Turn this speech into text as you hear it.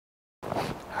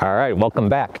All right, welcome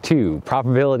back to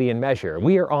Probability and Measure.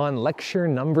 We are on lecture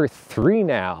number 3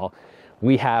 now.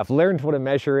 We have learned what a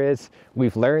measure is.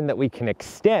 We've learned that we can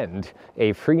extend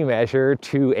a free measure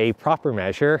to a proper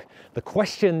measure. The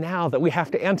question now that we have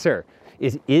to answer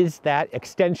is that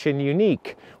extension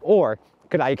unique? Or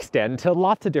could I extend to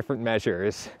lots of different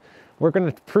measures? We're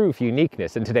going to prove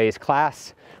uniqueness in today's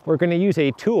class. We're going to use a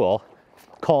tool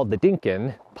called the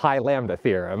Dykin Pi-Lambda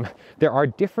theorem. There are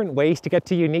different ways to get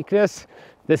to uniqueness.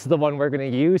 This is the one we're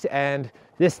going to use, and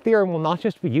this theorem will not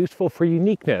just be useful for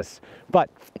uniqueness, but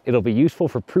it'll be useful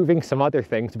for proving some other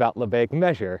things about Lebesgue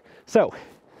measure. So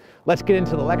let's get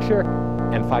into the lecture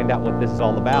and find out what this is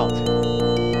all about.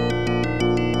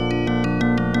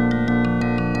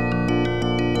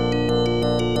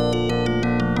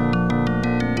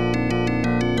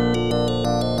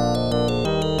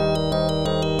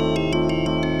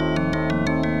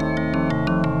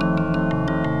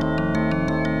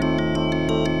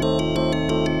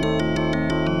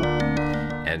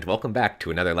 Welcome back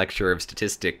to another lecture of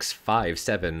Statistics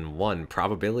 571,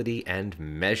 Probability and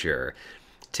Measure.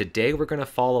 Today we're going to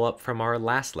follow up from our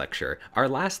last lecture. Our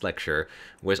last lecture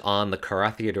was on the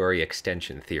Carathéodory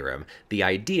extension theorem, the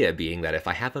idea being that if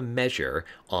I have a measure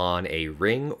on a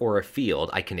ring or a field,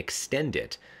 I can extend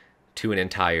it to an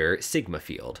entire sigma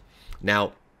field.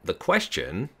 Now, the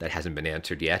question that hasn't been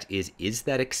answered yet is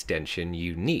that extension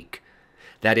unique?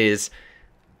 That is,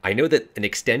 I know that an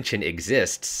extension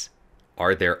exists.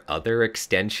 Are there other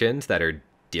extensions that are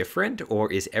different,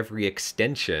 or is every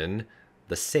extension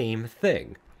the same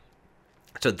thing?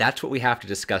 So that's what we have to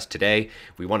discuss today.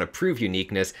 We want to prove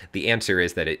uniqueness. The answer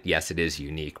is that yes, it is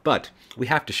unique, but we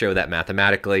have to show that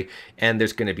mathematically, and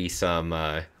there's going to be some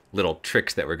little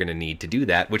tricks that we're going to need to do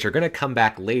that, which are going to come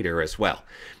back later as well.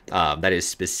 That is,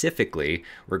 specifically,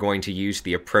 we're going to use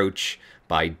the approach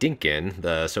by Dykin,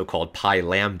 the so-called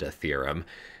Pi-Lambda theorem.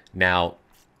 Now,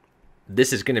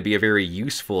 this is going to be a very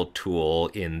useful tool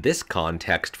in this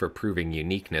context for proving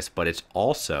uniqueness, but it's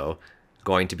also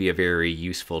going to be a very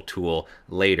useful tool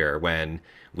later when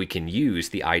we can use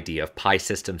the idea of pi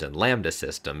systems and lambda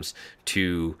systems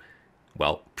to,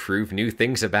 well, prove new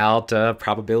things about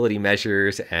probability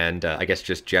measures and I guess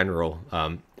just general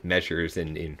measures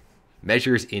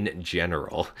measures in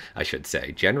general, I should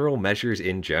say. General measures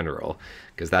in general,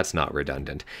 because that's not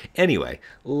redundant. Anyway,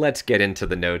 let's get into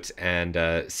the notes and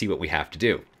see what we have to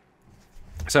do.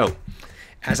 So,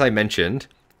 as I mentioned,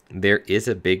 there is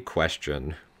a big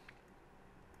question.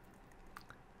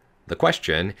 The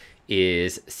question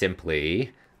is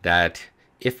simply that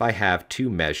if I have two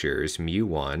measures,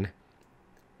 mu1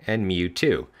 and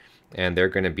mu2, and they're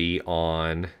going to be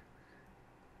on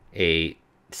a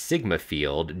sigma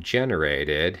field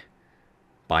generated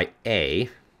by A,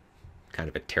 kind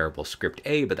of a terrible script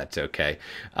A, but that's okay,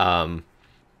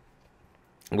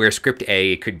 where script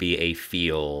A could be a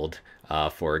field,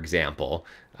 for example,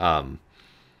 then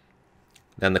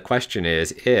the question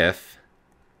is if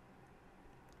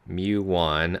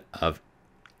mu1 of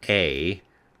A,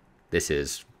 this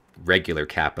is regular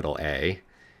capital A,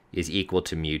 is equal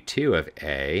to mu2 of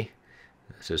A,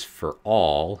 this is for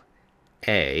all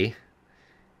A,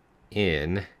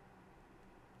 in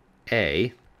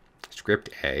A, script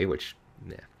A, which,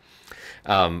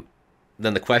 then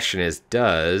the question is,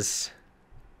 does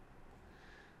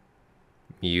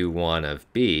mu1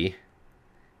 of B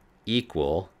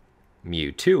equal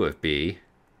mu2 of B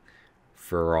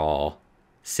for all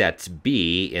sets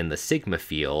B in the sigma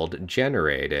field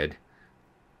generated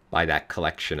by that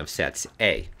collection of sets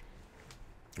A?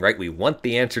 Right? We want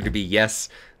the answer to be yes.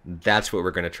 That's what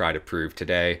we're going to try to prove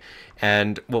today.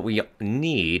 And what we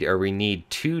need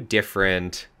two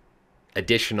different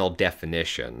additional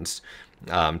definitions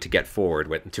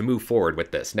to move forward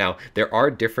with this. Now, there are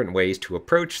different ways to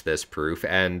approach this proof,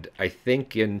 and I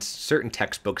think in certain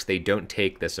textbooks they don't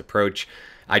take this approach.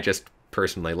 I just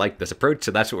personally like this approach,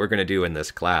 so that's what we're going to do in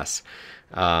this class.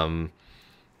 So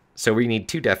we need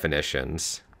two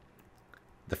definitions.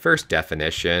 The first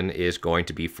definition is going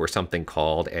to be for something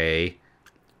called a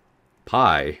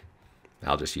pi,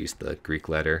 I'll just use the Greek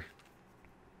letter,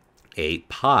 a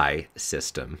pi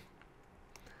system.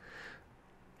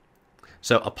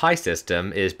 So a pi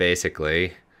system is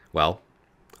basically, well,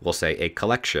 we'll say a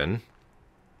collection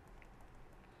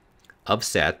of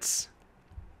sets.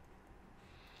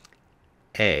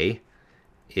 A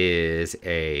is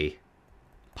a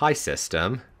pi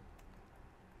system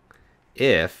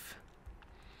if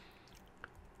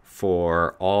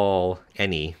for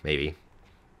any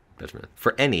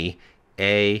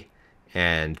A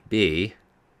and B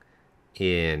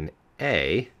in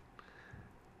A,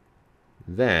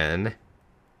 then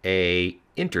A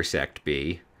intersect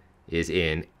B is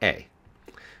in A.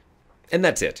 And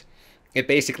that's it. It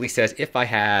basically says if I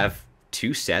have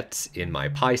two sets in my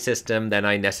pi system, then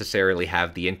I necessarily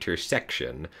have the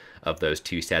intersection of those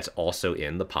two sets also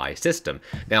in the pi system.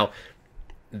 Now,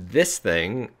 this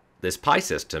pi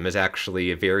system is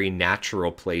actually a very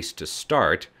natural place to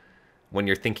start when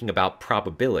you're thinking about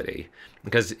probability.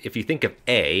 Because if you think of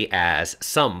A as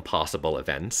some possible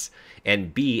events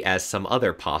and B as some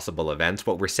other possible events,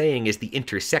 what we're saying is the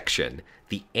intersection,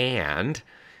 the and,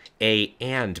 A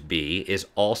and B is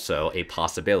also a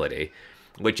possibility,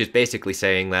 which is basically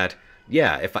saying that,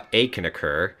 yeah, if A can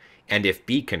occur and if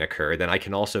B can occur, then I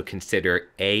can also consider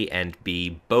A and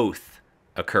B both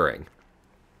occurring.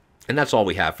 And that's all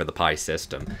we have for the pi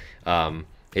system.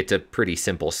 It's a pretty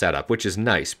simple setup, which is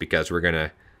nice because we're going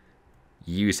to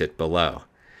use it below.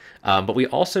 But we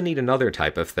also need another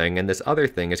type of thing, and this other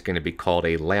thing is going to be called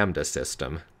a lambda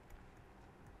system.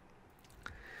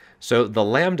 So the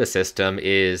lambda system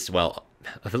is, well,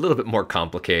 a little bit more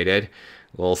complicated.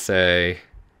 We'll say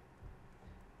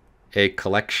a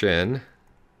collection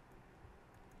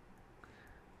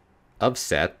of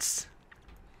sets.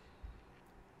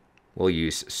 We'll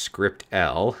use script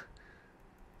L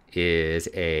is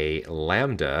a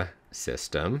lambda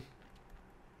system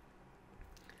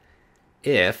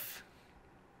if,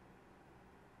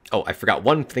 oh, I forgot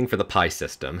one thing for the pi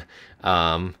system.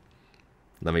 Let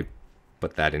me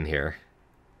put that in here.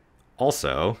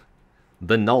 Also,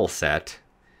 the null set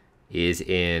is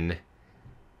in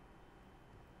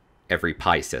every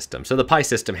pi system. So the pi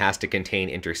system has to contain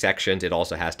intersections. It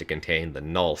also has to contain the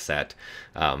null set,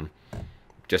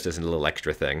 just as a little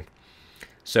extra thing.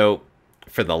 So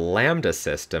for the lambda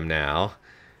system now,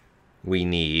 we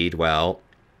need, well,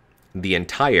 the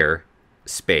entire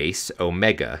space,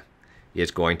 omega,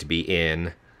 is going to be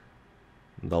in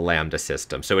the lambda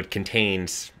system. So it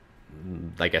contains,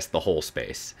 I guess, the whole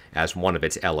space as one of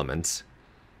its elements.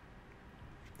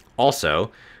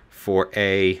 Also, for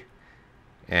A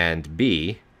and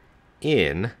B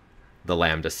in the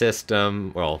lambda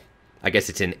system, well, I guess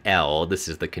it's in L. This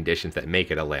is the conditions that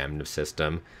make it a lambda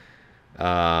system,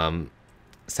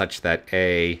 such that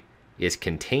A is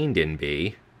contained in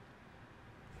B,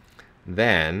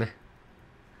 then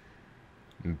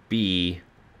B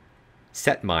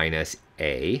set minus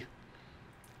A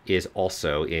is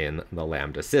also in the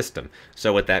lambda system.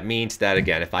 So what that means that,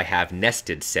 again, if I have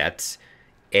nested sets,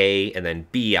 A and then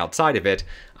B outside of it,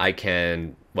 I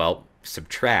can, well,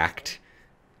 subtract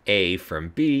A from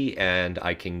B, and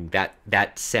I can,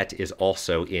 that set is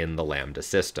also in the lambda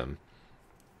system.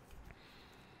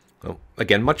 Well,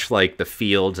 again, much like the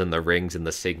fields and the rings and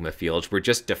the sigma fields, we're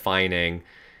just defining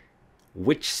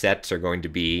which sets are going to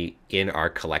be in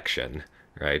our collection,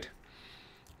 right?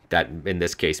 That, in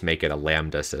this case, make it a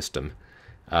lambda system.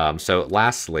 So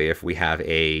lastly, if we have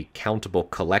a countable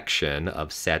collection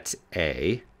of sets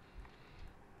A,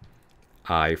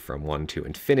 I from 1 to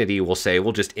infinity, we'll say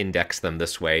we'll just index them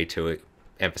this way to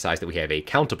emphasize that we have a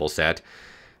countable set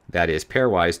that is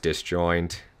pairwise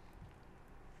disjoint.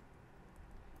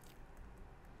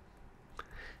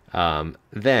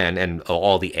 Then, and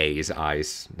all the A's,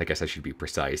 I's, I guess I should be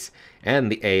precise, and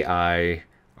the AI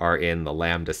are in the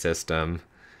lambda system.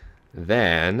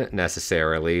 Then,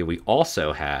 necessarily, we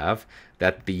also have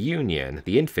that the union,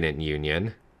 the infinite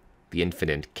union, the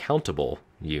infinite countable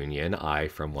union, I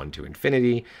from 1 to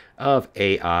infinity, of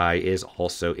AI is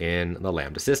also in the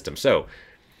lambda system. So,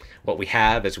 what we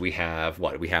have is we have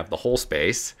what? We have the whole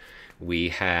space. We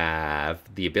have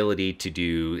the ability to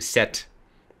do set,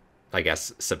 I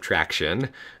guess, subtraction,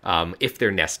 if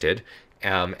they're nested.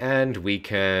 And we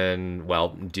can, well,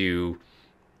 do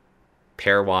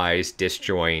pairwise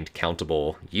disjoint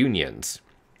countable unions.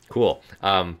 Cool.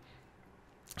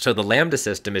 So the lambda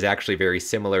system is actually very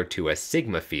similar to a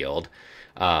sigma field,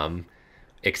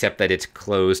 except that it's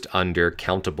closed under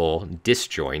countable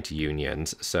disjoint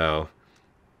unions. So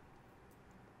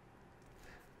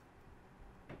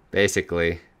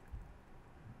basically,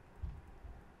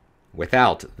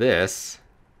 without this,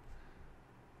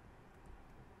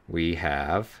 we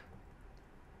have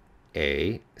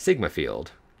a sigma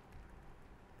field.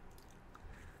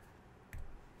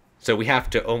 So we have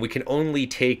to, we can only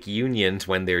take unions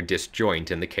when they're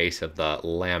disjoint in the case of the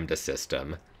lambda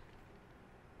system.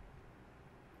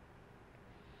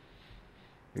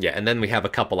 Yeah, and then we have a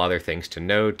couple other things to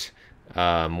note.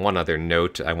 One other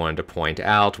note I wanted to point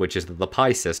out, which is that the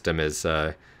pi system is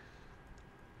a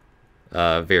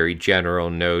very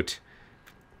general note.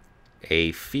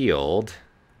 A field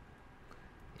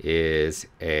is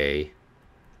a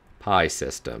pi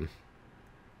system.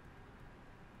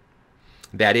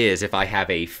 That is, if I have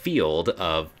a field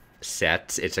of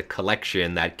sets. It's a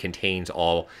collection that contains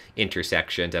all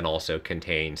intersections and also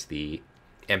contains the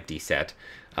empty set,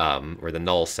 or the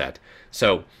null set.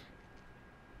 So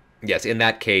yes, in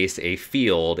that case, a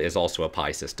field is also a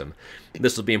pi system.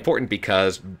 This will be important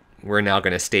because we're now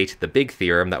going to state the big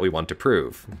theorem that we want to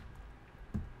prove.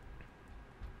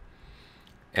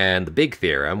 And the big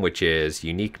theorem, which is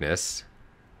uniqueness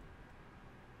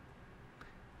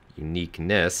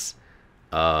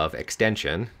of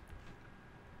extension,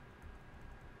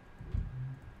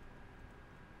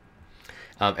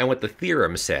 and what the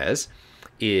theorem says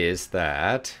is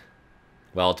that,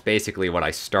 well, it's basically what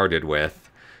I started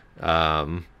with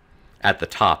at the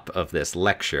top of this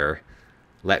lecture.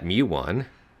 Let mu1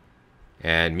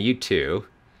 and mu2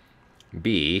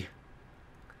 be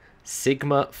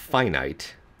sigma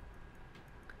finite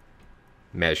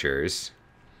measures.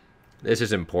 This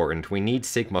is important. We need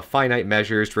sigma finite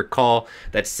measures. Recall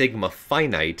that sigma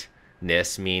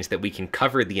finiteness means that we can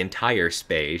cover the entire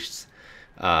space,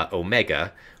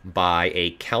 omega, by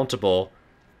a countable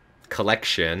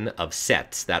collection of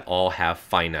sets that all have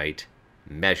finite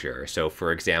measure. So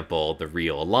for example, the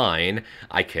real line,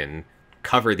 I can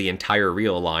cover the entire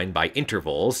real line by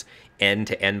intervals n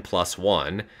to n plus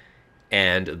 1,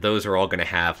 and those are all going to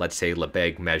have, let's say,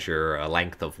 Lebesgue measure a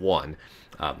length of 1.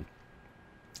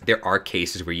 There are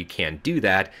cases where you can't do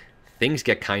that. Things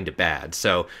get kind of bad.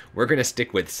 So we're going to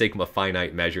stick with sigma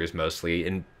finite measures mostly.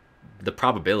 In the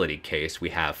probability case,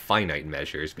 we have finite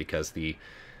measures because the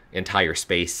entire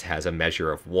space has a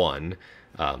measure of 1.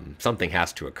 Something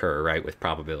has to occur, right, with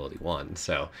probability 1.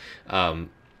 So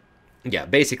yeah,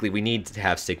 basically we need to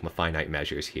have sigma finite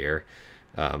measures here.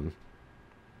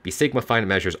 Be sigma finite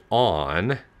measures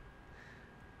on,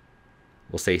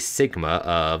 we'll say sigma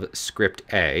of script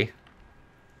A.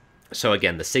 So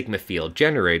again, the sigma field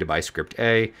generated by script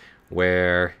A,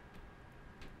 where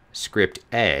script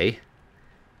A,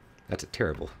 that's a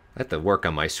terrible, I have to work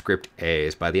on my script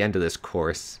A's. By the end of this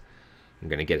course, I'm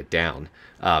going to get it down.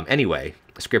 Anyway,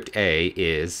 script A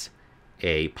is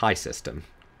a pi system.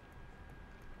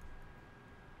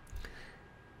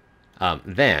 So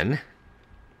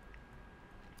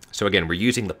again, we're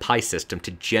using the pi system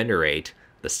to generate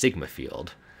the sigma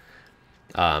field.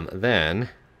 Then,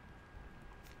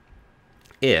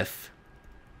 if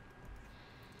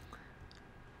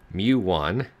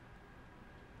mu1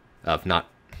 of not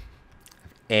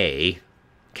A,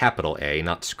 capital A,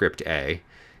 not script A,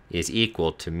 is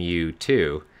equal to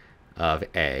mu2 of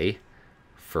A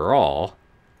for all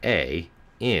A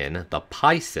in the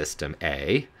pi system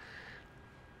A,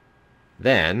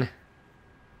 then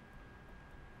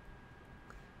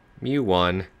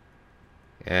mu1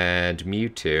 and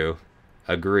mu2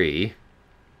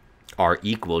 are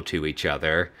equal to each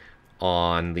other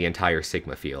on the entire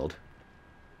sigma field.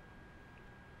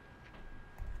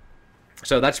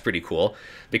 So that's pretty cool,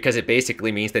 because it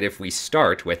basically means that if we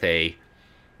start with a,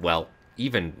 well,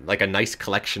 even like a nice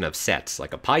collection of sets,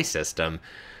 like a pi system,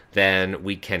 then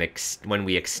we can, when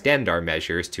we extend our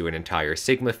measures to an entire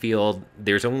sigma field,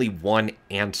 there's only one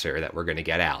answer that we're going to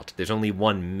get out. There's only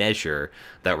one measure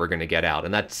that we're going to get out,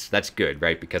 and that's good,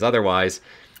 right? Because otherwise,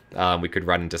 we could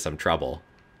run into some trouble.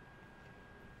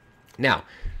 Now,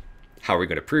 how are we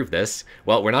going to prove this?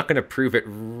 Well, we're not going to prove it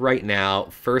right now.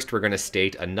 First, we're going to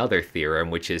state another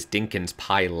theorem, which is Dykin's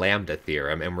Pi-Lambda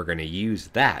theorem, and we're going to use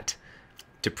that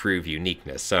to prove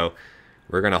uniqueness. So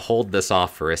we're going to hold this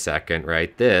off for a second,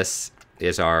 right? This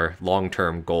is our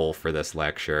long-term goal for this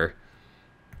lecture.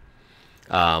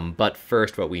 But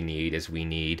first, what we need is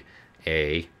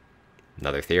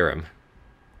another theorem.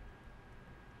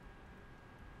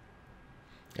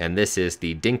 And this is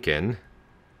the Dykin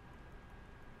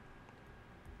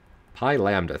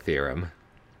Pi-Lambda theorem.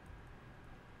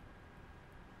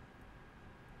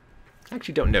 I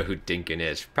actually don't know who Dykin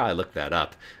is. Probably look that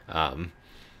up.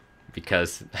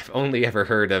 Because I've only ever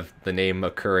heard of the name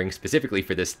occurring specifically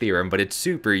for this theorem, but it's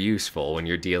super useful when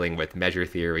you're dealing with measure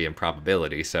theory and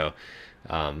probability, so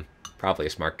probably a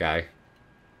smart guy.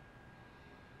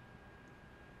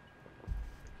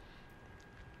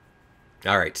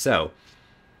 All right, so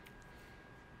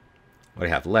what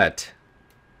do I have? Let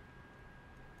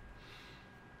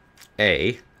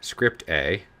A, script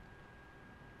A,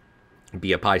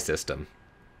 be a pi system.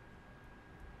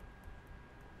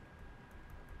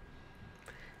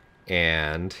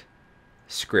 And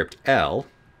script L,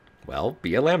 well,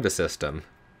 be a lambda system.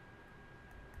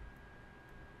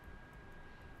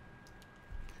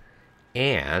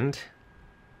 And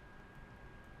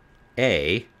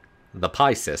A, the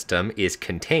pi system, is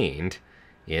contained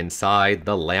inside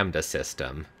the lambda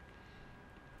system.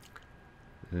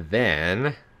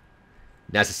 Then,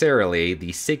 necessarily,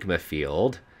 the sigma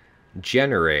field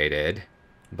generated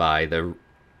by the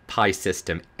pi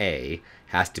system A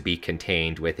has to be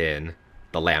contained within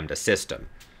the lambda system.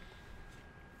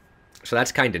 So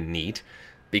that's kind of neat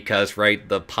because, right,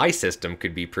 the pi system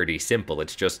could be pretty simple.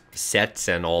 It's just sets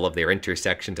and all of their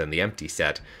intersections and the empty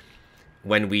set.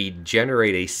 When we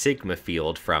generate a sigma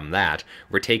field from that,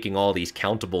 we're taking all these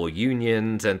countable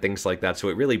unions and things like that, so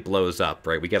it really blows up,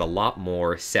 right? We get a lot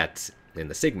more sets in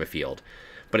the sigma field.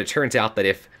 But it turns out that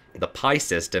if the pi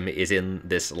system is in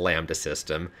this lambda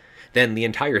system, then the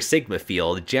entire sigma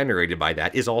field generated by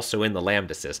that is also in the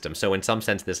lambda system. So in some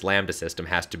sense, this lambda system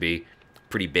has to be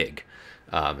pretty big,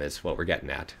 is what we're getting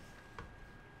at.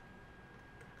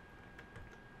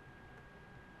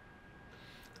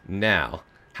 Now,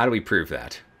 how do we prove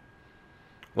that?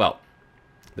 Well,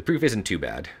 the proof isn't too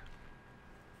bad.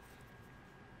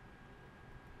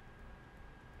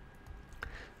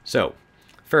 So,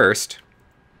 first,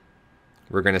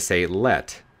 we're going to say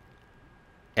let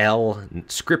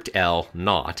script L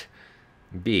naught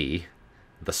be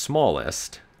the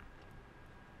smallest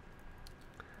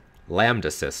lambda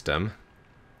system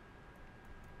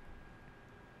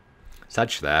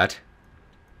such that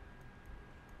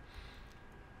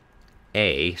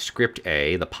script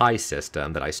A, the pi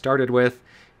system that I started with,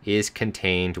 is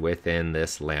contained within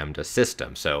this lambda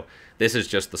system. So this is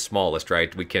just the smallest,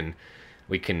 right? We can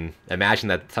imagine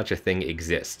that such a thing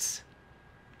exists.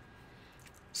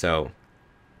 So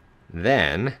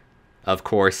then, of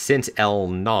course, since L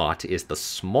naught is the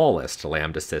smallest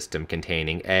lambda system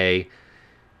containing A,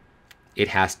 it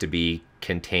has to be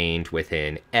contained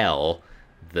within L,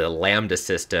 the lambda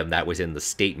system that was in the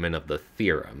statement of the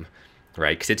theorem,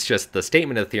 right? Because it's just the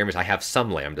statement of the theorem is I have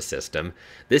some lambda system.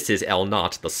 This is L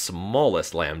naught, the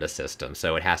smallest lambda system,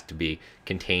 so it has to be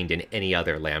contained in any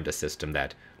other lambda system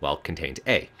that, well, contains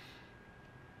A.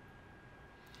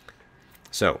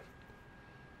 So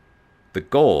the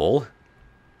goal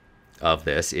of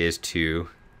this is to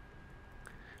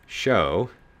show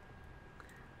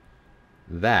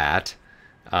that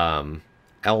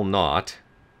L naught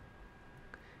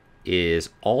is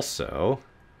also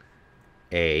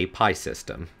a pi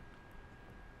system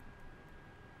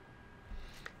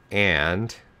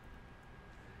and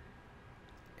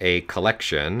a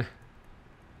collection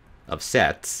of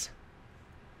sets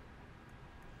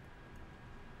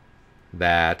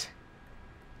that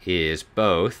is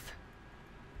both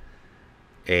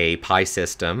a pi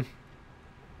system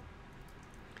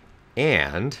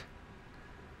and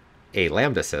a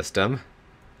lambda system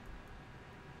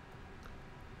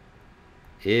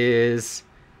is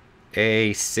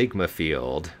a sigma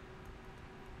field,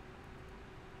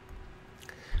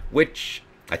 which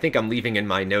I think I'm leaving in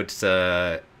my notes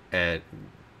as an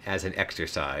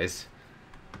exercise.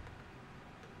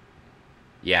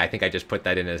 Yeah, I think I just put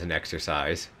that in as an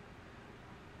exercise.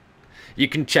 You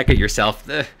can check it yourself.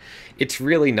 It's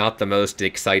really not the most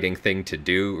exciting thing to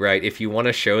do, right? If you want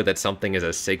to show that something is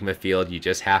a sigma field, you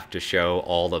just have to show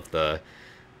all of the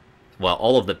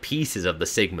pieces of the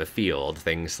sigma field,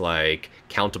 things like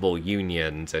countable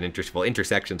unions and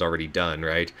intersections already done,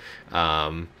 right?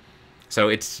 So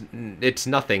it's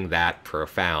nothing that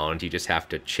profound. You just have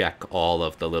to check all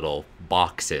of the little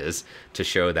boxes to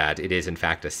show that it is in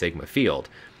fact a sigma field.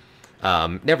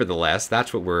 Nevertheless,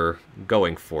 that's what we're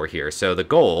going for here. So the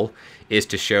goal is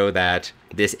to show that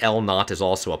this L naught is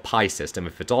also a pi system.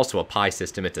 If it's also a pi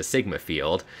system, it's a sigma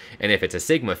field. And if it's a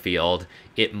sigma field,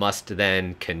 it must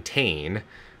then contain...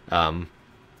 let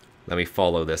me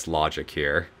follow this logic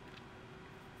here.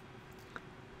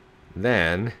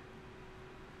 Then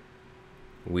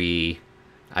we,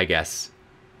 I guess,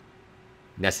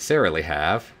 necessarily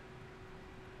have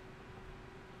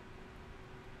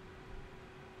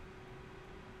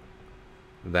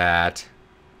that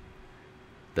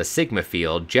the sigma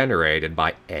field generated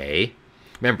by A,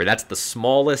 remember that's the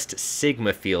smallest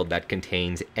sigma field that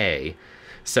contains A,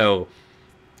 so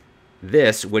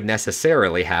this would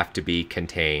necessarily have to be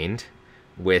contained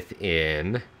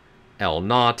within L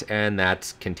naught, and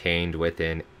that's contained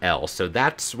within L. So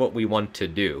that's what we want to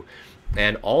do.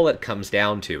 And all it comes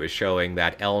down to is showing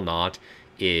that L naught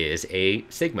is a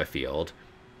sigma field.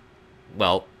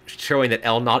 Well, showing that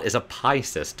L naught is a pi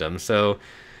system. So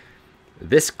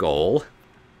this goal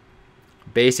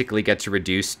basically gets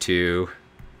reduced to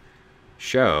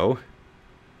show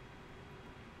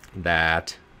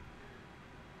that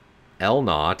L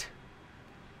naught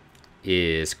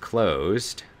is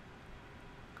closed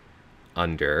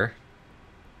under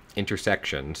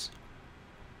intersections.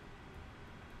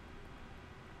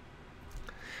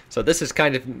 So this is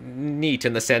kind of neat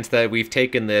in the sense that we've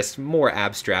taken this more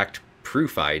abstract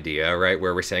proof idea, right,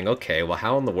 where we're saying, okay, well,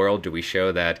 how in the world do we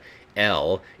show that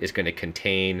L is going to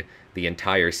contain the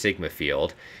entire sigma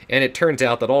field. And it turns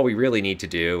out that all we really need to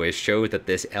do is show that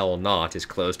this L naught is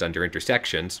closed under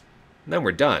intersections. And then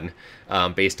we're done,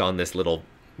 based on this little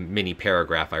mini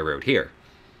paragraph I wrote here.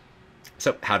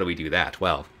 So how do we do that?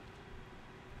 Well,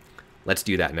 let's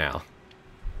do that now.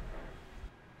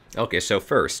 Okay, so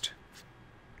first,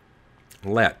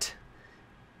 let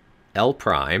L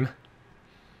prime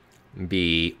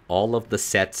be all of the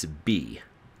sets B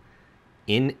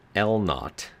in L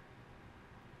naught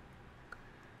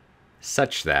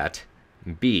such that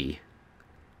B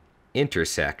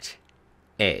intersect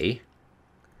A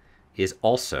is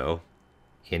also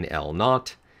in L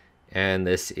naught, and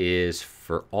this is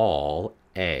for all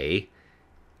A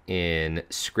in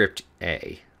script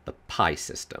A, the pi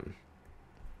system.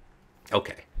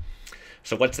 Okay,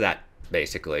 so what's that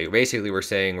basically? Basically, we're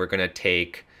saying we're going to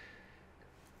take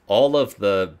all of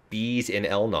the B's in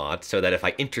L naught so that if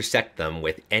I intersect them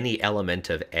with any element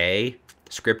of A,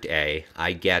 script A,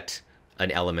 I get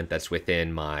an element that's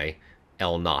within my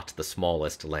L naught, the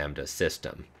smallest lambda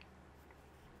system.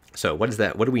 So what is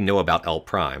that? What do we know about L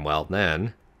prime? Well,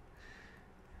 then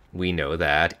we know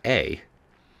that A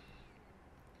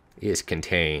is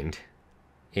contained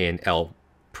in L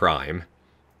prime.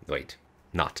 Wait,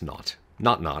 not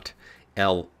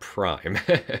L prime.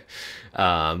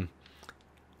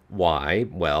 Why?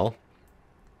 Well,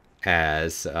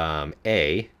 as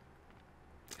A,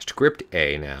 script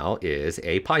A now is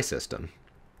a pi system.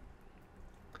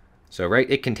 So, right,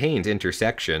 it contains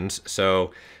intersections.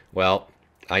 So, well,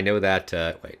 I know that,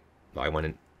 wait, I want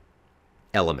an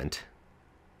element.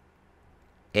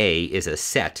 A is a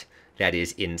set that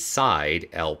is inside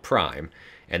L prime.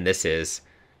 And this is,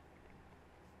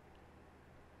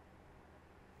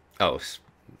 oh,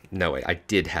 no, wait, I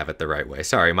did have it the right way.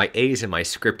 Sorry, my A's and my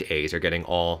script A's are getting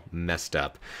all messed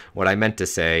up. What I meant to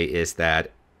say is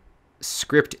that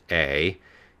script A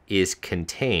is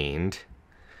contained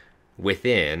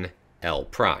within L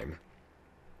prime.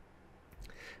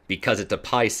 Because it's a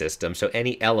pi system, so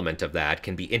any element of that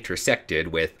can be intersected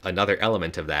with another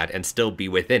element of that and still be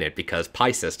within it, because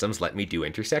pi systems let me do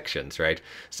intersections, right?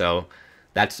 So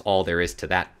that's all there is to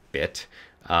that bit.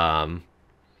 So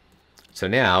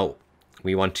now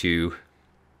we want to...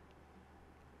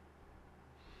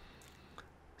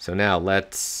 So now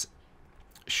let's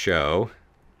show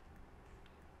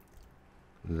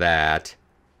that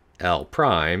L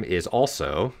prime is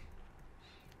also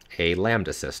a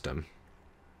lambda system.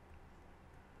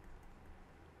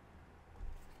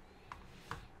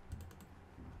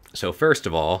 So first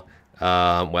of all,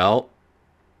 well,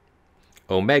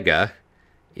 omega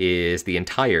is the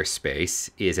entire space,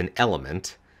 is an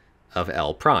element of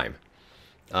L prime.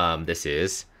 This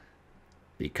is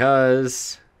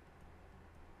because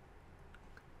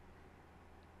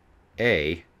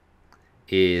A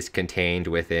is contained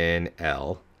within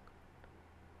L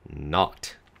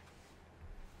naught,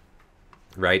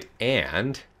 right?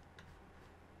 And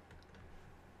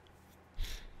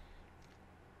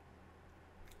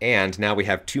now we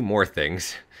have two more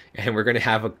things, and we're going to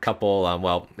have a couple,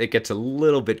 well, it gets a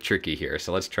little bit tricky here,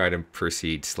 so let's try to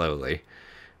proceed slowly.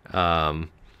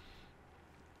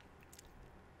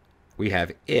 We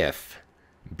have if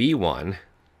B1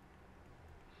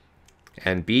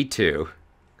 and B2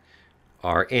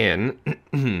 are in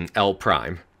L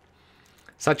prime,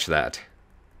 such that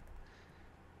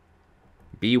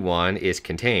B1 is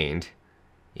contained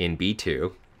in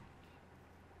B2,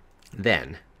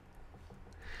 then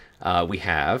we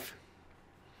have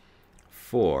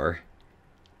for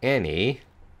any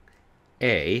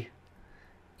A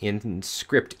in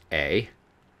script A,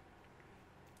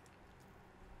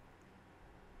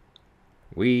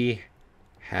 we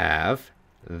have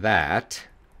that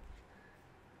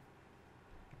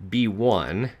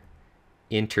B1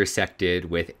 intersected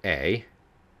with A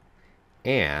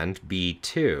and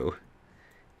B2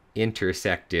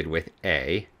 intersected with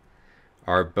A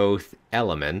are both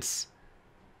elements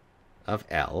of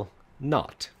L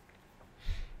naught.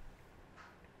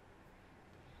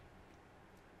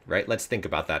 Right, let's think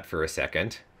about that for a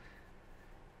second.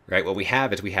 Right, what we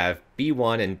have is we have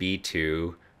B1 and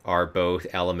B2 are both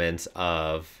elements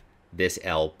of this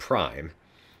L prime.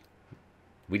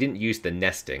 We didn't use the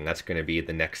nesting, that's going to be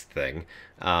the next thing.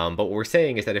 But what we're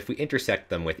saying is that if we intersect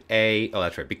them with A, oh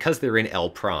that's right, because they're in L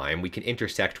prime, we can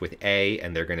intersect with A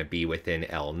and they're going to be within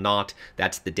L naught.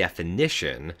 That's the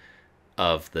definition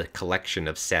of the collection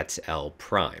of sets L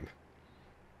prime.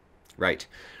 Right.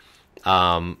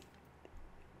 But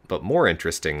more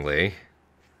interestingly,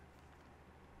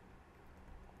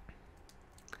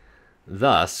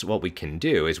 thus what we can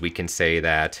do is we can say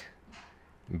that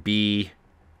B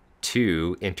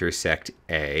B2 intersect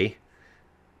A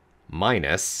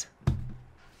minus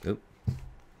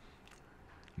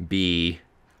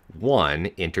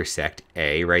B1 intersect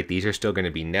A, right? These are still going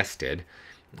to be nested,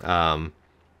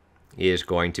 is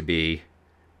going to be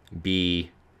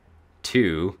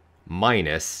B2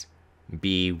 minus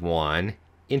B1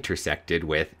 intersected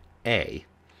with A.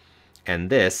 And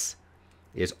this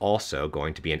is also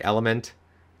going to be an element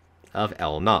of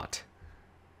L0.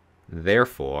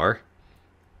 Therefore,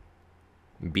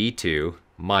 B2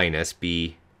 minus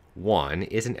B1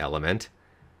 is an element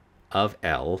of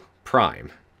L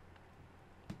prime.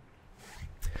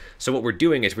 So what we're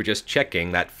doing is we're just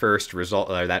checking that first result,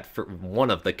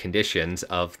 one of the conditions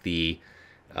of the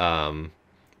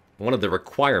one of the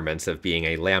requirements of being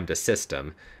a lambda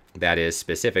system, that is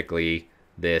specifically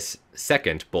this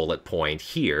second bullet point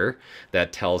here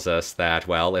that tells us that,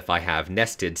 well, if I have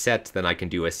nested sets, then I can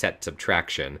do a set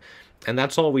subtraction. And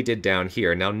that's all we did down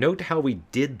here. Now note how we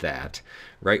did that,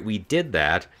 right? We did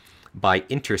that by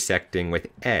intersecting with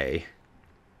A.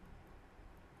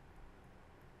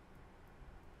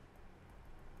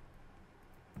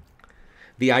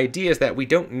 The idea is that we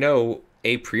don't know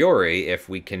a priori if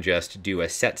we can just do a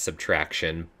set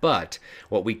subtraction, but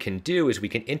what we can do is we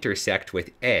can intersect with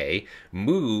A,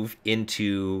 move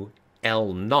into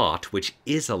L0, which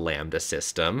is a lambda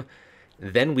system,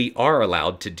 then we are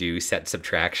allowed to do set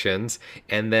subtractions,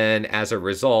 and then as a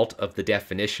result of the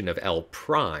definition of L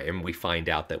prime, we find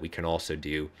out that we can also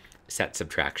do set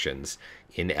subtractions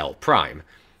in L prime.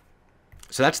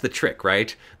 So that's the trick,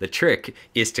 right? The trick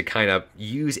is to kind of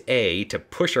use A to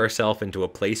push ourselves into a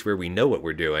place where we know what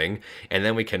we're doing, and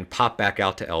then we can pop back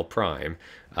out to L prime.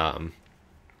 I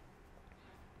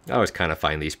always kind of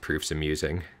find these proofs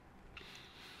amusing.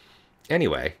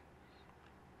 Anyway,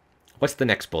 what's the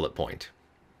next bullet point?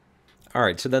 All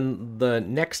right, so then the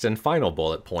next and final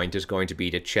bullet point is going to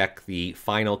be to check the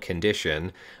final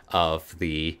condition of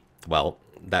the, well,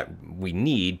 that we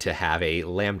need to have a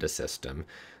lambda system.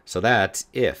 So that's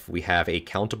if we have a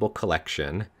countable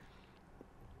collection,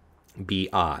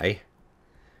 Bi,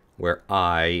 where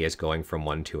I is going from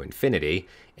 1 to infinity,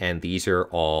 and these are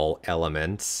all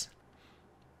elements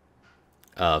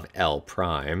of L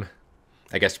prime.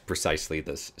 I guess precisely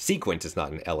this sequence is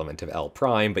not an element of L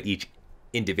prime, but each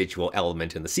individual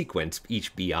element in the sequence,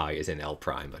 each Bi is in L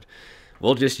prime. But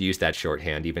we'll just use that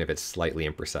shorthand, even if it's slightly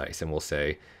imprecise, and we'll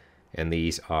say, and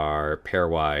these are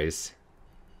pairwise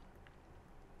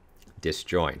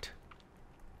disjoint.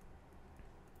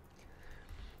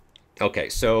 Okay,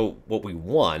 so what we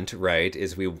want, right,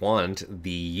 is we want the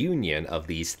union of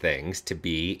these things to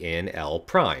be in L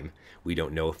prime. We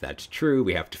don't know if that's true.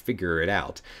 We have to figure it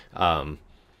out.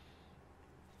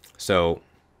 So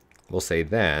we'll say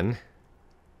then,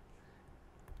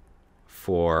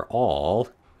 for all,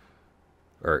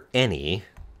 or any,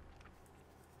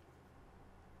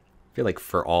 I feel like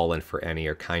for all and for any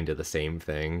are kind of the same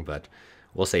thing, but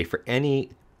we'll say for any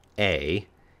A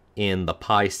in the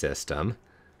pi system,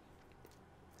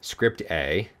 script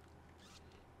A,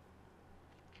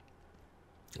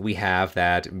 we have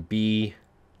that B,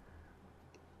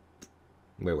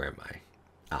 where am I?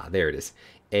 Ah, there it is.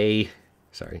 A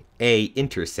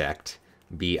intersect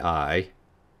Bi,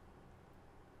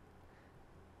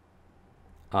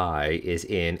 I is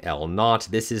in L0.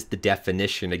 This is the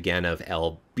definition again of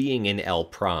L being in L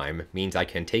prime, means I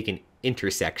can take an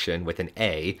intersection with an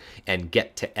A and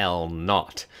get to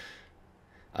L0.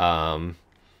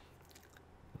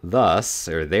 Thus,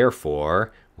 or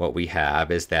therefore, what we have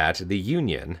is that the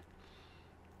union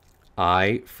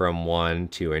I from 1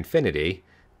 to infinity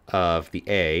of the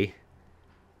A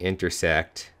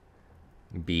intersect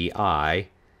Bi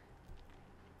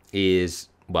is,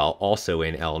 well, also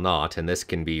in L0, and this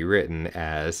can be written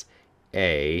as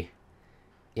A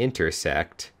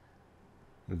intersect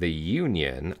the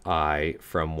union I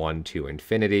from 1 to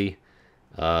infinity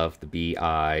of the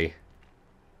Bi,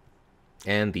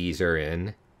 and these are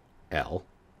in L0.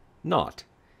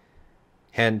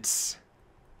 Hence,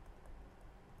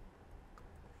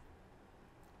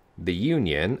 the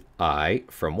union I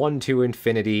from 1 to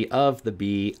infinity of the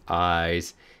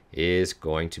Bi's is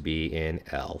going to be in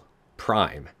L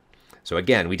prime. So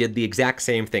again, we did the exact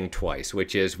same thing twice,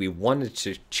 which is we wanted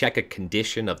to check a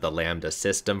condition of the lambda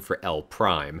system for L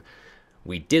prime.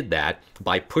 We did that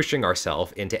by pushing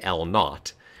ourselves into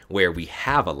L0, where we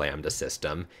have a lambda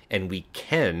system, and we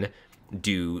can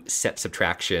do set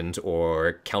subtractions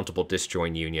or countable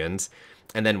disjoint unions.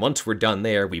 And then once we're done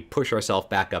there, we push ourselves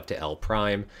back up to L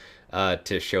prime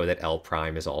to show that L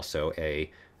prime is also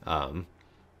a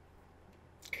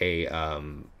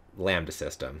lambda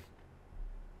system.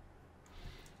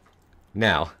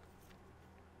 Now,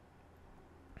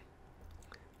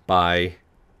 by,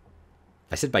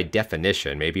 I said by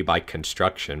definition, maybe by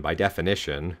construction, by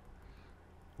definition,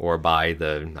 or by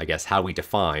the, I guess, how we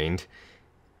defined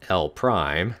L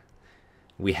prime,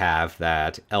 we have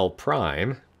that L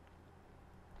prime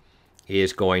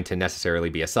is going to necessarily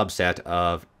be a subset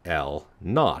of L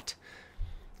naught,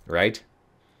 right?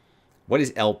 What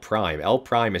is L prime? L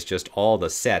prime is just all the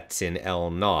sets in L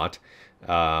naught,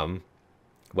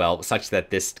 well, such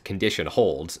that this condition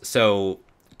holds. So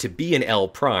to be an L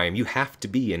prime, you have to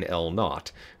be an L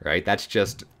naught, right? That's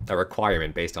just a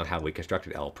requirement based on how we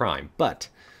constructed L prime. But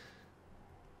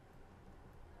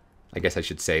I guess I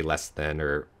should say less than,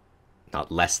 or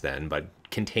not less than, but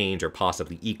contains or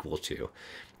possibly equal to.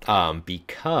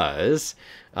 Because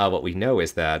what we know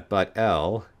is that but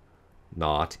L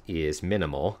naught is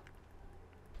minimal.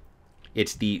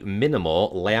 It's the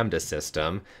minimal lambda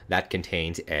system that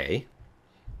contains A.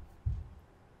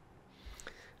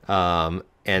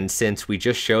 And since we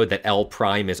just showed that L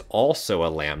prime is also a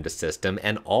lambda system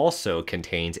and also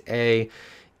contains A,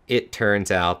 it turns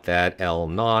out that L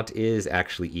naught is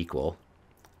actually equal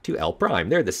to L prime.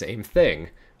 They're the same thing.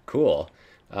 Cool.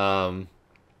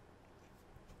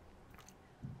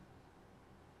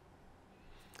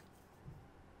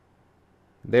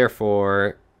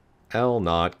 Therefore, L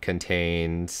naught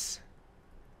contains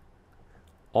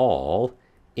all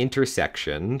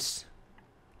intersections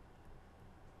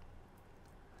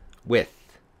with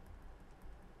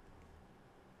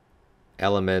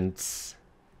elements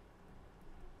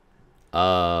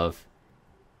of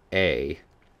A,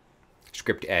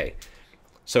 script A.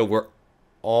 So we're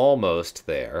almost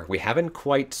there. We haven't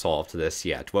quite solved this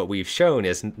yet. What we've shown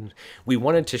is, we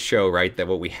wanted to show, right, that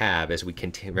what we have is we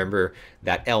can remember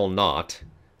that L naught,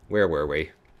 where were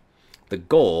we? The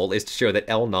goal is to show that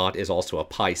L naught is also a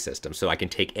pi system. So I can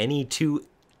take any two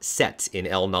sets in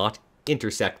L naught,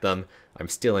 intersect them, I'm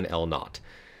still in L naught.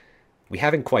 We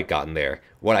haven't quite gotten there.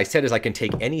 What I said is I can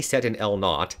take any set in L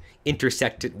naught,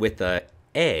 intersect it with a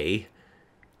A,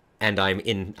 and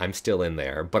I'm still in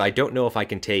there. But I don't know if I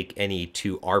can take any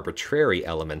two arbitrary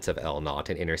elements of L naught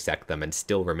and intersect them and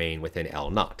still remain within L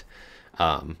naught.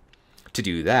 To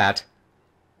do that,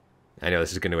 I know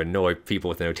this is going to annoy people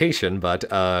with the notation, but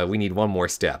we need one more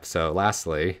step. So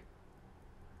lastly,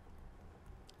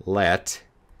 let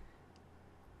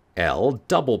L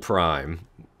double prime,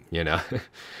 you know,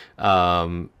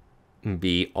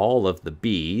 be all of the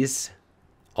B's,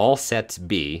 all sets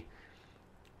B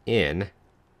in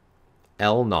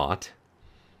L naught,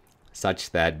 such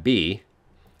that B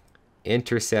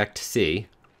intersect C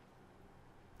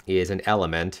is an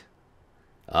element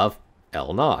of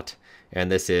L naught.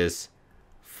 And this is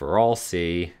for all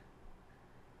C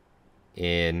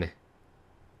in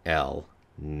L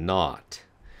naught.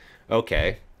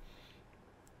 Okay.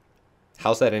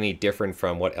 How's that any different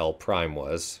from what L prime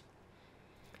was?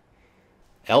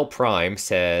 L prime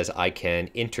says I can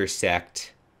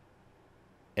intersect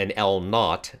an L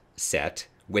naught set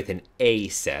with an A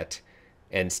set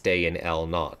and stay in L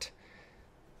naught.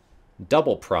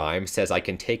 Double prime says I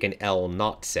can take an L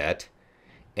naught set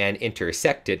and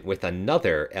intersect it with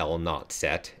another L naught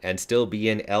set and still be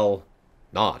in L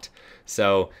naught.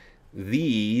 So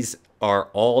these are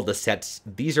all the sets,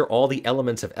 these are all the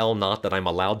elements of L naught that I'm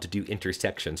allowed to do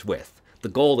intersections with. The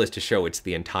goal is to show it's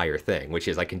the entire thing, which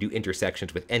is I can do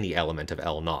intersections with any element of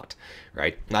L naught,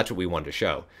 right? That's what we wanted to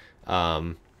show.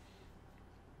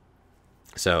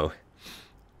 So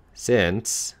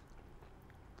since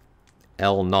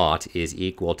L naught is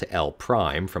equal to L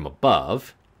prime from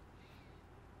above,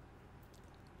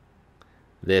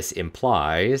 this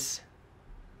implies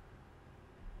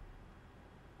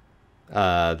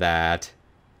that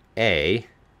A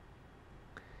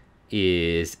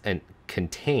is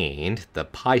contained, the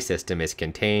pi system is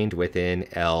contained within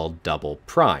L double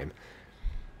prime.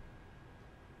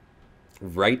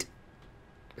 Right?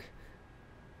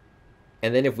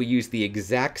 And then if we use the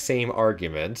exact same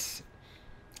arguments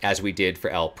as we did for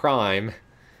L prime,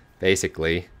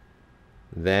 basically,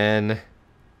 then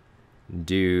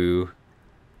do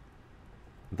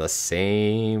the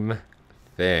same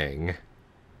thing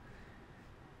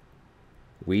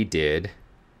we did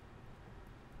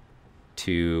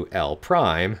to L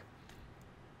prime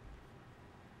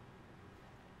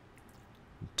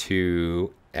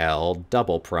to L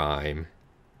double prime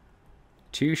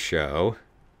to show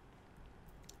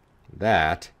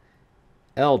that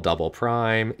L double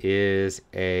prime is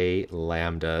a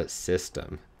lambda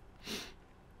system.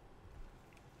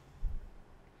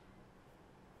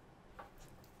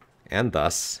 And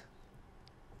thus,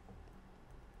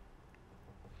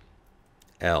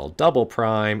 L double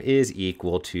prime is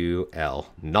equal to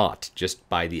L naught, just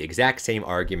by the exact same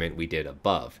argument we did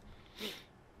above.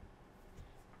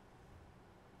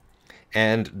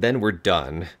 And then we're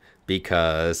done,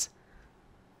 because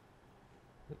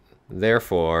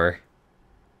therefore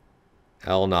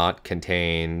L naught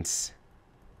contains,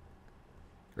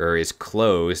 or is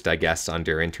closed, I guess,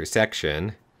 under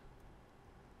intersection.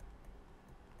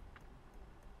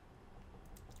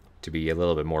 To be a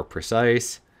little bit more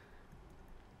precise,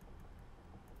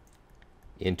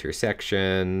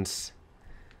 intersections,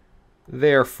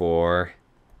 therefore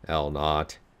L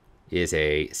naught is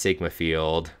a sigma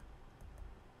field.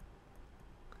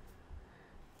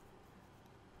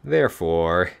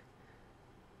 Therefore,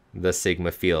 the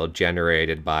sigma field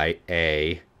generated by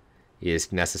A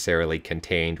is necessarily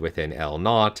contained within L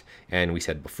naught, and we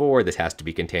said before this has to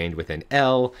be contained within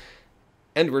L,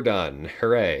 and we're done.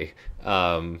 Hooray.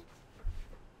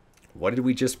 What did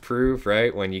we just prove,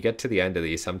 right? When you get to the end of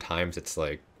these, sometimes it's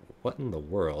like, what in the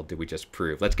world did we just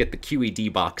prove? Let's get the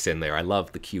QED box in there. I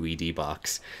love the QED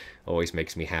box. Always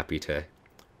makes me happy to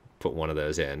put one of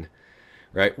those in,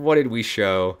 right? What did we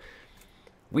show?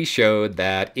 We showed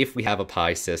that if we have a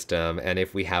pi system, and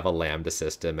if we have a lambda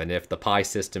system, and if the pi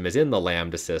system is in the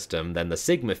lambda system, then the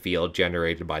sigma field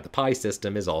generated by the pi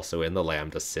system is also in the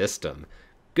lambda system.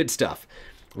 Good stuff.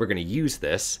 We're going to use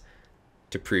this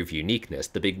to prove uniqueness,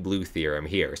 the big blue theorem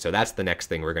here. So that's the next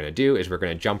thing we're going to do, is we're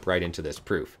going to jump right into this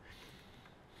proof.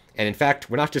 And in fact,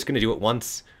 we're not just going to do it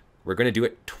once, we're going to do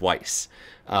it twice.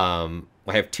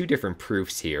 I have two different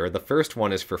proofs here. The first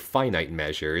one is for finite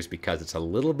measures because it's a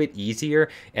little bit easier,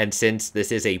 and since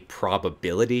this is a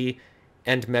probability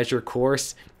and measure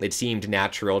course, it seemed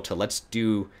natural to let's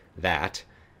do that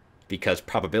because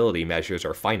probability measures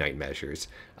are finite measures.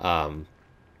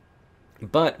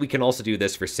 But we can also do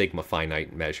this for sigma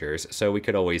finite measures, so we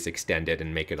could always extend it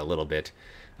and make it a little bit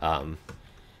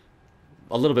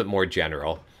more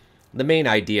general. The main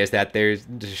idea is that there's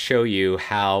to show you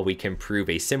how we can prove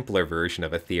a simpler version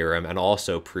of a theorem and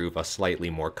also prove a slightly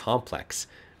more complex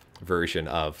version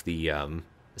of the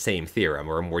same theorem,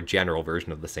 or a more general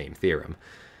version of the same theorem.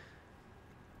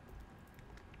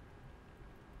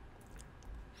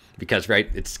 Because, right,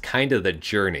 it's kind of the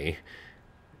journey,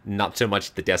 not so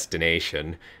much the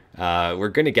destination. We're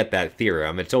going to get that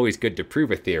theorem. It's always good to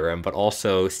prove a theorem, but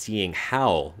also seeing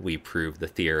how we prove the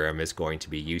theorem is going to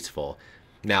be useful.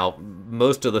 Now,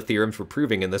 most of the theorems we're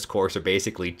proving in this course are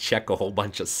basically check a whole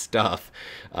bunch of stuff.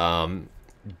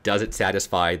 Does it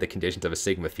satisfy the conditions of a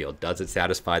sigma field? Does it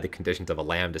satisfy the conditions of a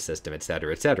lambda system,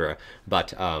 etc., etc.?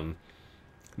 But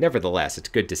nevertheless, it's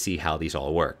good to see how these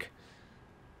all work.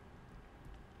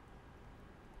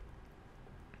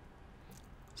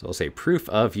 So we'll say proof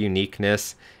of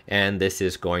uniqueness, and this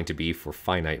is going to be for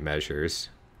finite measures.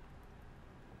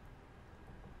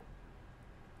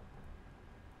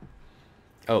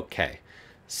 Okay,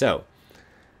 so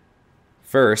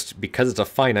first, because it's a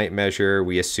finite measure,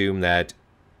 we're assuming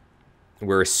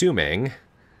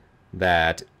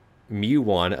that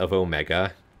mu1 of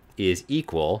omega is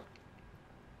equal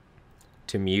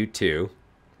to mu2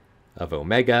 of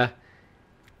omega,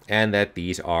 and that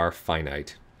these are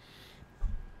finite.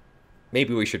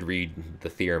 Maybe we should read the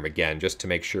theorem again, just to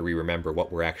make sure we remember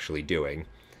what we're actually doing.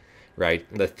 Right?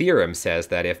 The theorem says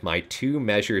that if my two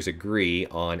measures agree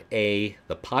on A,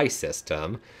 the pi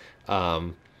system,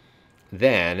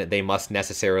 then they must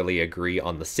necessarily agree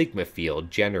on the sigma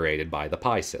field generated by the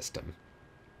pi system.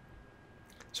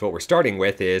 So what we're starting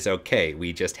with is, okay,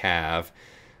 we just have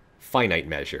finite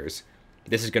measures.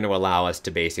 This is going to allow us to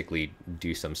basically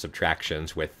do some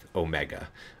subtractions with omega.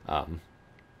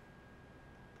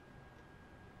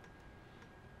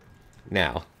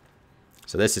 Now,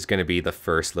 so this is going to be the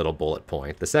first little bullet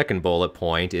point. The second bullet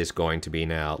point is going to be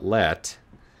now let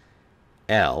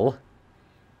L,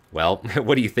 well,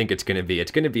 what do you think it's going to be?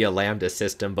 It's going to be a lambda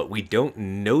system, but we don't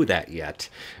know that yet.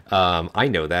 I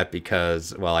know that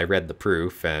because, well, I read the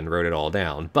proof and wrote it all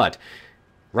down. But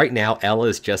right now, L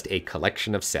is just a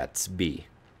collection of sets, B.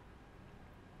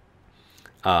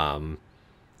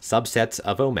 Subsets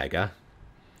of omega,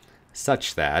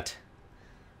 such that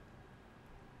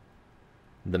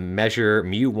the measure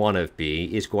mu1 of B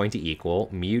is going to equal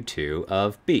mu2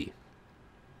 of B.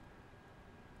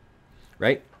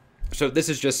 Right? So this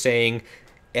is just saying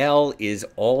L is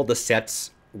all the sets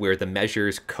where the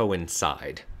measures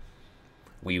coincide.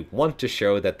 We want to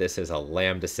show that this is a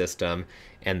lambda system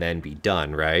and then be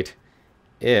done, right?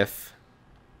 If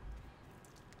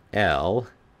L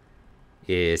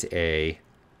is a,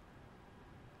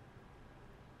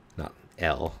 not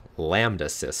L, lambda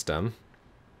system,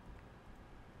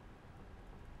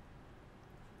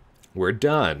 we're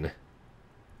done.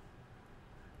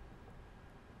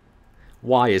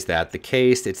 Why is that the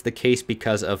case? It's the case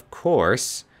because, of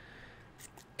course,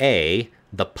 A,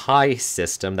 the pi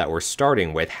system that we're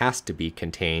starting with, has to be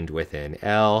contained within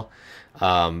L,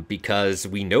 because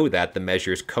we know that the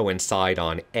measures coincide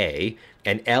on A,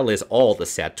 and L is all the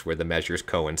sets where the measures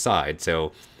coincide.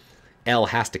 So L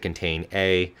has to contain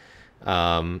A.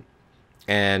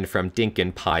 And from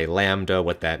Dykin Pi-Lambda,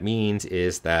 what that means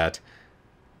is that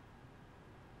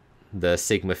the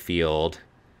sigma field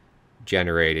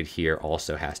generated here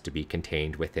also has to be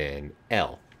contained within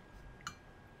L.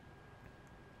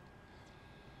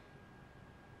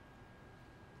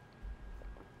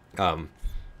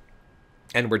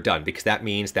 And we're done, because that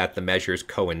means that the measures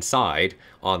coincide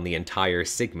on the entire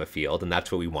sigma field, and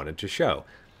that's what we wanted to show.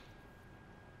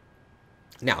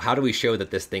 Now, how do we show that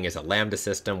this thing is a lambda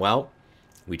system? Well,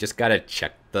 we just got to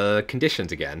check the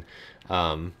conditions again.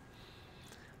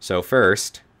 So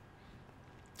first,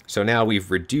 so now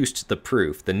we've reduced the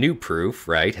proof. The new proof,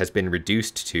 right, has been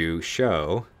reduced to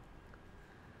show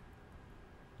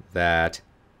that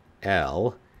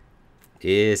L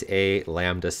is a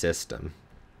lambda system.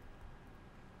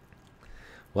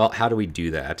 Well, how do we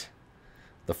do that?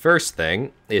 The first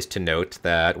thing is to note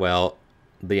that, well,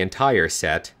 the entire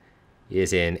set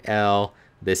is in L.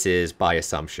 This is by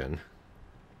assumption.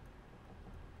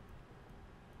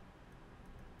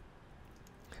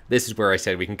 This is where I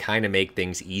said we can kind of make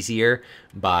things easier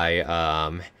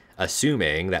by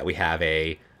assuming that we have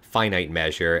a finite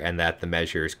measure and that the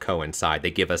measures coincide.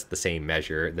 They give us the same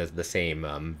measure, the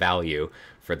same value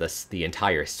for the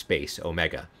entire space,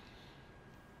 omega.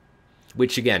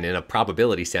 Which, again, in a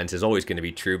probability sense is always going to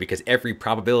be true, because every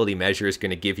probability measure is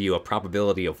going to give you a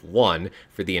probability of 1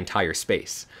 for the entire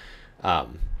space.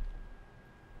 Now,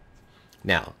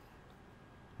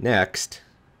 next,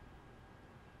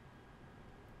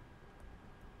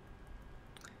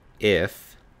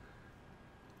 if,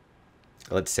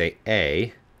 let's say,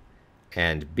 A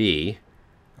and B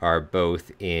are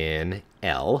both in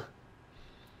L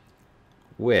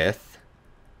with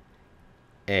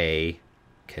A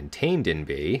contained in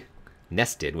B,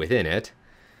 nested within it,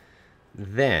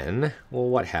 then, well,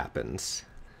 what happens?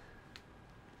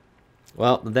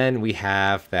 Well, then we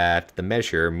have that the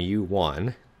measure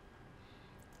mu1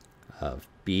 of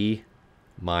B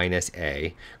minus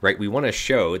A, right? We want to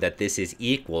show that this is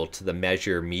equal to the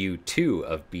measure mu2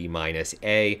 of B minus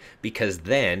A, because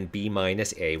then B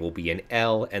minus A will be in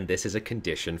L, and this is a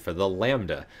condition for the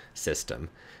lambda system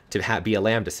to be a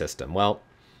lambda system. Well,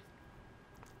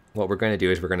 what we're going to do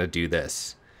is we're going to do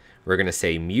this. We're going to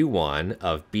say mu1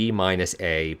 of B minus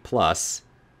A plus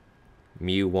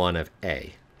mu1 of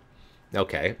A.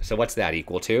 Okay, so what's that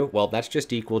equal to? Well, that's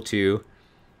just equal to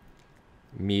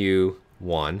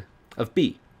mu1 of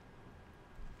B.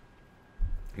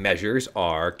 Measures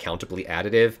are countably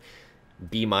additive.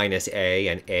 B minus A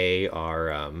and A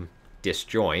are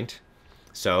disjoint.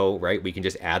 So, right, we can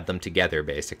just add them together,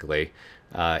 basically,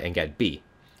 and get B.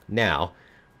 Now,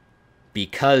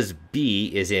 because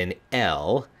B is in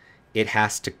L, it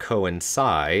has to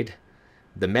coincide,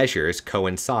 the measures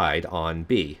coincide on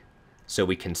B. So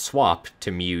we can swap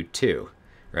to mu2,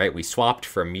 right? We swapped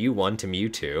from mu1 to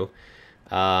mu2,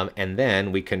 and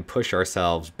then we can push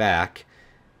ourselves back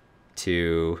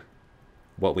to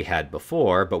what we had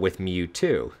before, but with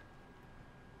mu2.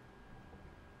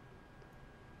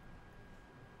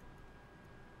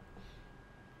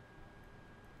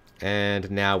 And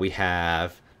now we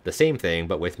have the same thing,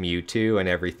 but with mu2, and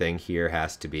everything here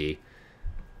has to be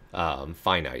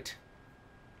finite,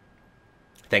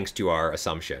 thanks to our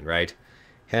assumption, right?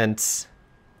 Hence,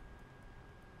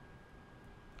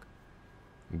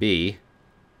 B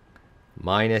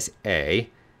minus A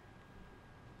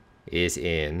is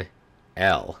in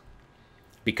L.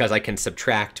 Because I can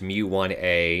subtract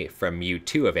mu1A from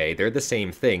mu2 of A, they're the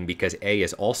same thing because A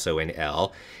is also in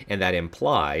L, and that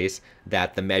implies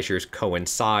that the measures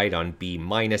coincide on B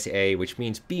minus A, which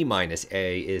means B minus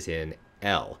A is in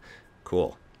L.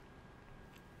 Cool.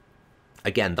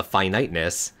 Again, the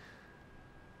finiteness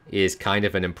is kind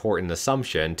of an important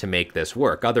assumption to make this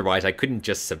work. Otherwise, I couldn't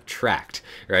just subtract,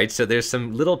 right? So there's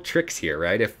some little tricks here,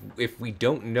 right? If we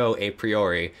don't know a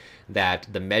priori that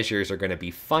the measures are going to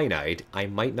be finite, I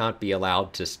might not be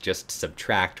allowed to just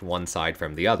subtract one side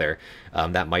from the other.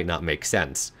 That might not make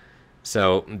sense.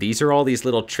 So these are all these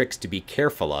little tricks to be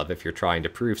careful of if you're trying to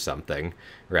prove something,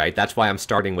 right? That's why I'm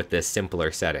starting with this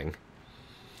simpler setting.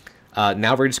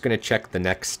 Now we're just going to check the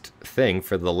next thing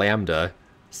for the lambda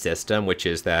system, which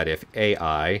is that if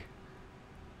ai,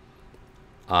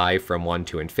 I from 1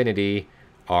 to infinity,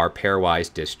 are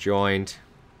pairwise disjoint,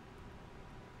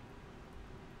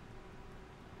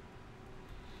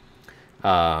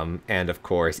 And of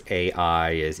course,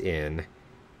 AI is in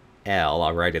L.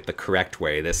 I'll write it the correct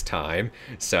way this time.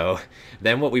 So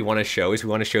then what we want to show is we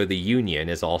want to show the union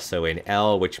is also in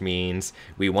L, which means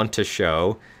we want to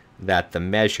show that the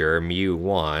measure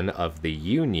mu1 of the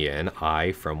union,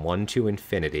 I from 1 to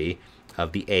infinity,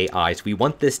 of the AIs, we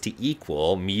want this to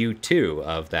equal mu2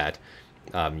 of that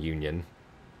union.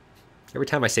 Every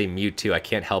time I say Mewtwo, I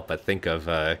can't help but think of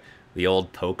the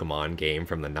old Pokemon game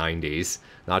from the 90s.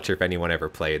 Not sure if anyone ever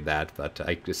played that, but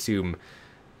I assume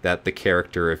that the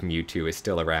character of Mewtwo is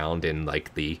still around in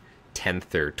like the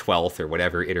 10th or 12th or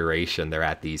whatever iteration they're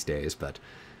at these days, but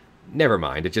never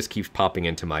mind. It just keeps popping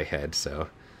into my head, so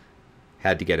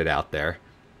had to get it out there.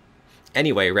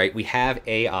 Anyway, right, we have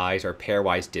AIs or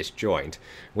pairwise disjoint,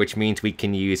 which means we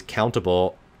can use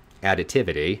countable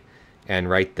additivity and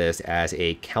write this as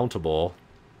a countable.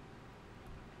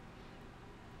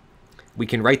 We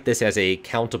can write this as a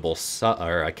countable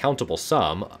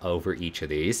sum over each of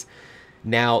these.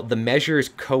 Now the measures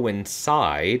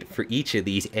coincide for each of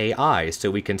these AIs,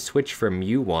 so we can switch from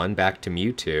mu1 back to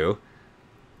mu2.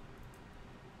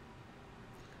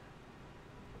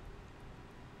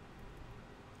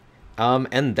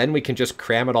 And then we can just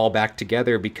cram it all back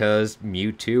together because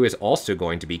mu2 is also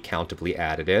going to be countably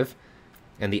additive.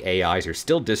 And the AIs are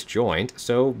still disjoint,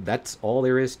 so that's all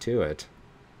there is to it.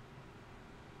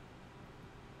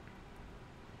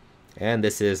 And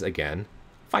this is, again,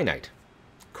 finite.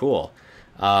 Cool.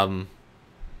 Yeah,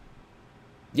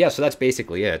 so that's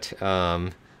basically it.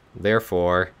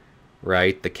 Therefore,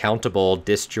 right, the countable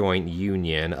disjoint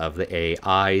union of the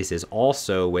AIs is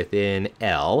also within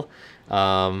L.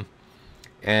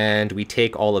 And we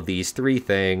take all of these three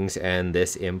things, and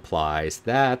this implies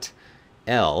that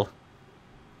L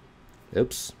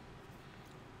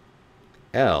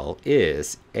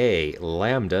is a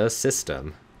lambda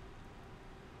system.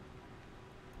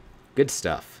 Good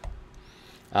stuff.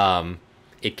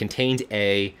 It contains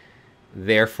A,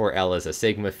 therefore L is a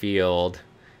sigma field,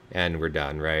 and we're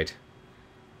done, right?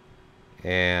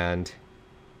 And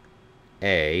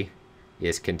A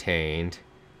is contained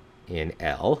in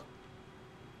L.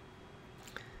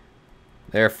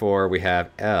 Therefore, we have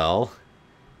L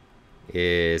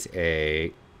is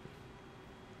a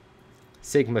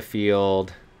sigma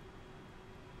field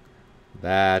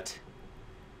that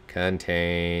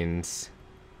contains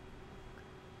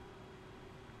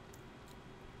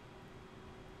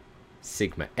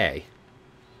sigma A.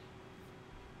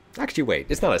 Actually, wait,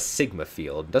 it's not a sigma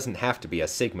field. It doesn't have to be a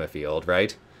sigma field,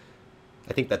 right?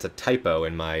 I think that's a typo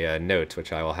in my notes,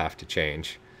 which I will have to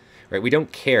change. Right, we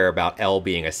don't care about L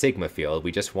being a sigma field.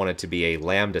 We just want it to be a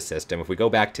lambda system. If we go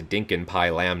back to Dykin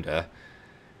Pi-Lambda,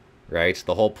 right,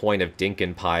 the whole point of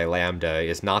Dykin Pi-Lambda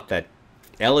is not that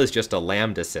L is just a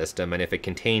lambda system, and if it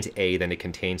contains A, then it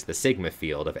contains the sigma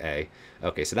field of A.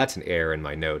 Okay, so that's an error in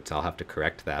my notes. I'll have to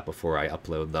correct that before I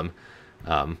upload them.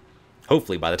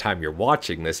 Hopefully by the time you're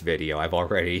watching this video, I've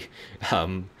already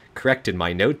corrected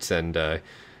my notes, and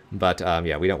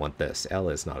yeah, we don't want this. L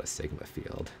is not a sigma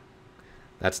field.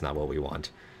 That's not what we want.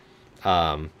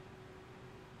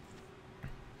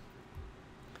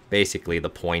 Basically,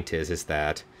 the point is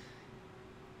that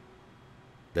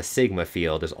the sigma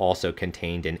field is also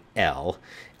contained in L,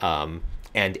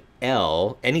 and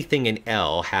L, anything in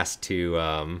L has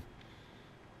to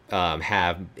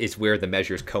is where the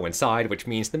measures coincide, which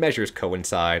means the measures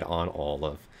coincide on all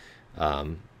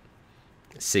of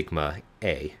sigma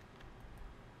A.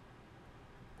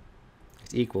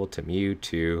 It's equal to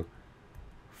mu2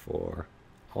 for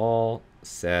all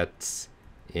sets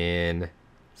in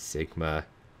sigma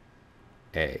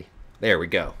A. There we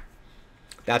go.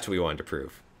 That's what we wanted to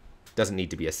prove. It doesn't need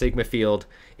to be a sigma field.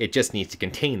 It just needs to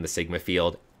contain the sigma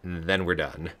field, and then we're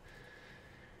done.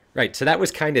 Right, so that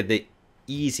was kind of the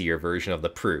easier version of the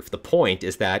proof. The point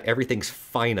is that everything's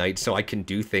finite, so I can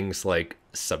do things like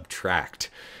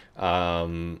subtract.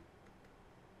 If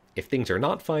things are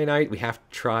not finite, we have to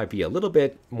try be a little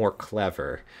bit more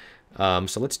clever.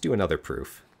 So let's do another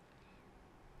proof.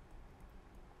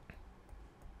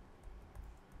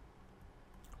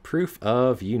 Proof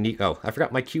of unique... Oh, I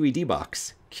forgot my QED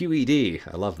box. QED.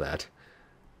 I love that.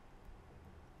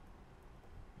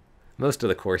 Most of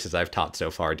the courses I've taught so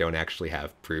far don't actually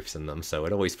have proofs in them, so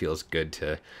it always feels good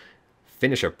to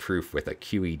finish a proof with a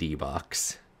QED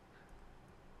box.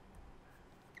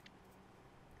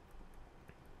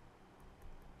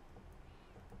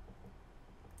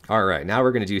 All right, now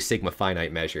we're going to do sigma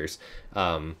finite measures.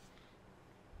 And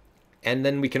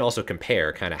then we can also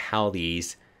compare kind of how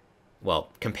these, well,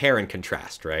 compare and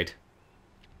contrast, right?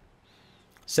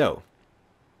 So,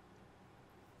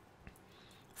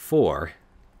 for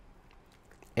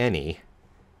any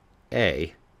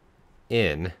A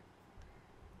in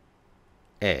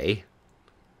A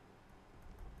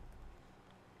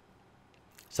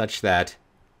such that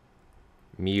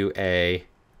mu A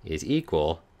is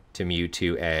equal to mu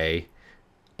 2A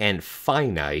and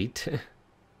finite,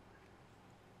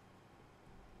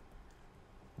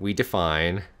 we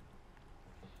define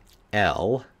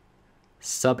L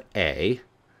sub A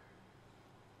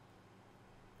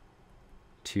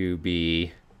to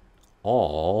be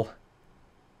all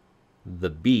the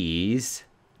B's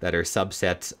that are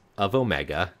subsets of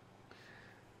omega,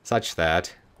 such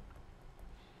that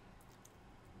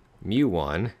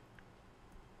mu1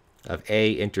 of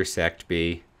A intersect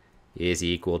B is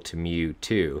equal to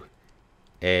mu2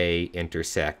 A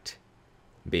intersect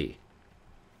B.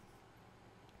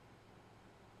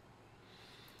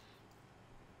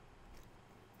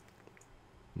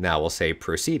 Now we'll say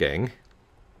proceeding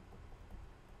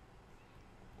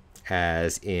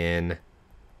as in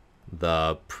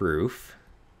the proof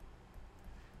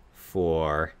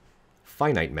for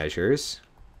finite measures,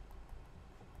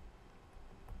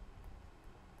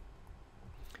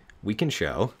 we can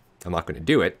show, I'm not going to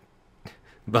do it,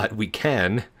 but we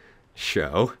can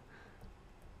show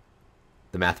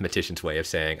the mathematician's way of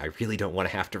saying, I really don't want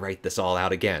to have to write this all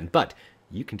out again, but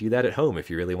you can do that at home if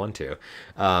you really want to.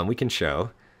 We can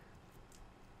show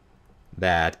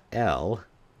that LA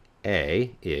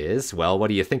is, well, what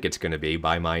do you think it's going to be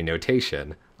by my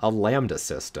notation? A lambda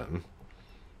system.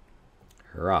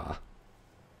 Hurrah.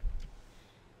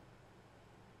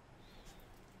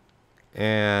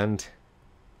 And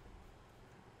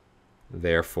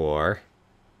therefore,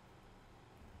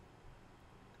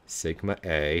 sigma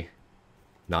A,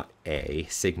 not A,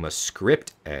 sigma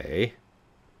script A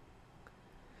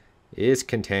is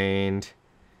contained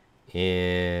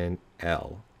in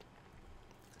L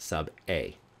sub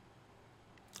A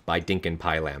by Dykin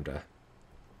Pi-Lambda.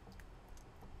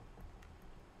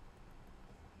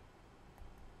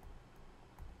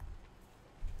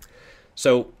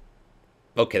 So,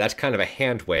 okay, that's kind of a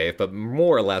hand wave, but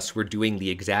more or less we're doing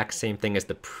the exact same thing as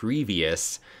the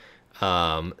previous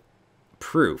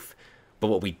proof. But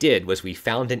what we did was we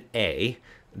found an A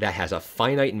that has a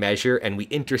finite measure and we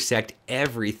intersect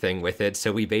everything with it.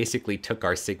 So we basically took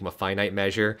our sigma finite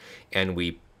measure and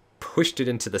we pushed it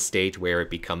into the state where it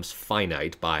becomes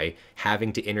finite by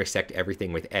having to intersect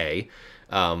everything with A.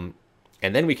 And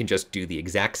then we can just do the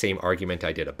exact same argument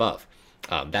I did above.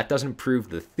 That doesn't prove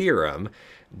the theorem.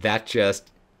 That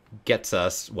just gets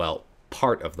us, well,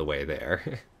 part of the way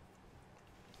there.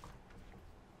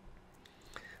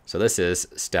 So this is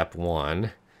step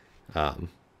one.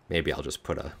 Maybe I'll just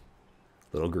put a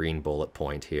little green bullet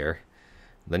point here.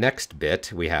 The next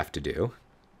bit we have to do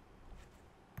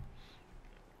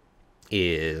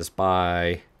is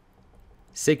by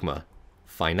sigma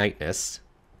finiteness,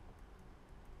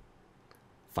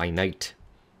 I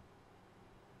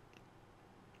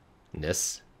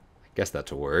guess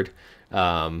that's a word,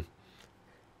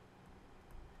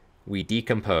 we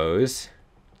decompose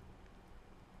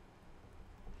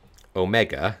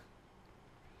omega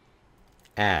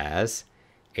as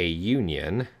a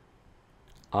union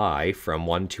I from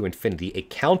 1 to infinity, a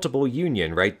countable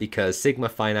union, right? Because sigma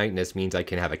finiteness means I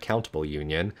can have a countable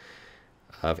union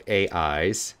of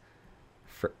AIs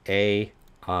for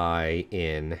AI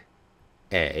in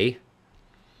A,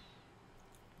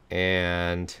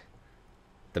 and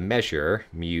the measure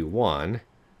mu1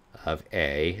 of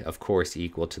A, of course,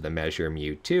 equal to the measure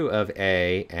mu2 of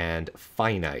A, and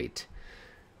finite.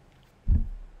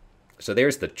 So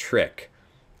there's the trick,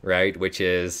 right? Which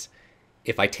is,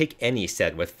 if I take any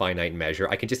set with finite measure,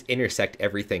 I can just intersect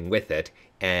everything with it,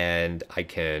 and I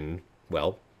can,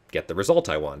 well, get the result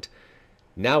I want.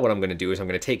 Now what I'm going to do is I'm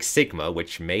going to take sigma,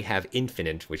 which may have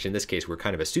infinite, which in this case we're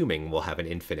kind of assuming will have an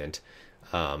infinite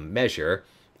measure,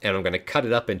 and I'm going to cut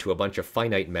it up into a bunch of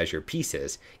finite measure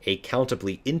pieces, a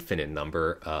countably infinite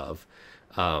number of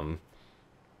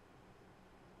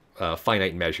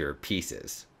finite measure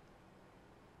pieces.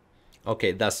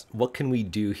 Okay, thus, what can we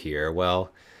do here?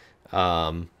 Well,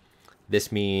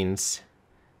 this means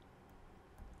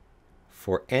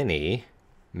for any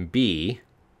B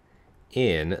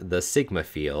in the sigma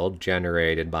field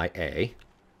generated by A,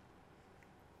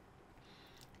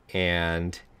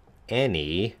 and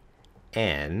any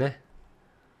N,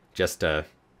 just a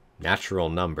natural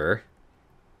number,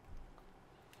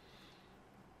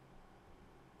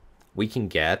 we can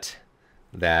get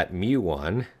that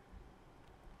mu1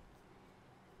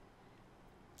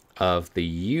 of the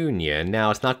union.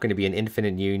 Now, it's not going to be an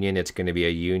infinite union. It's going to be a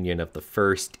union of the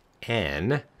first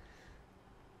n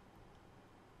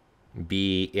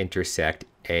B intersect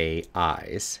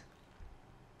AIs.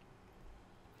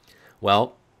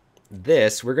 Well,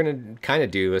 this we're going to kind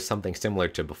of do is something similar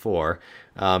to before.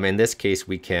 In this case,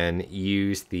 we can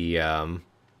use the...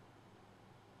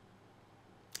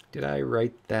 did I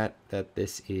write that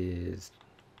this is...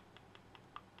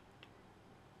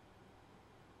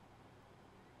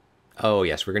 Oh,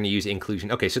 yes, we're going to use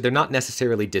inclusion. Okay, so they're not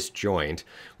necessarily disjoint.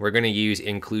 We're going to use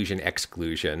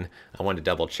inclusion-exclusion. I want to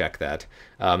double check that.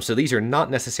 So these are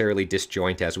not necessarily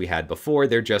disjoint as we had before.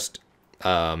 They're just,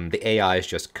 the AIs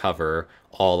just cover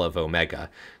all of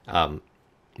omega. But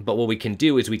what we can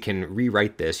do is we can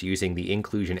rewrite this using the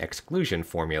inclusion-exclusion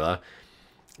formula,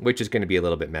 which is going to be a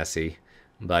little bit messy,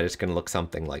 but it's going to look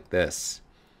something like this.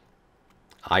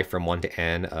 I from 1 to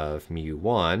n of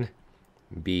mu1,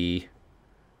 b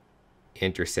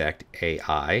intersect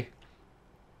AI.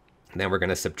 And then we're going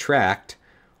to subtract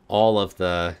all of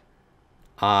the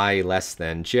I less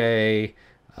than j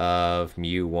of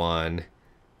mu1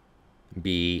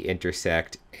 b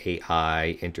intersect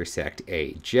AI intersect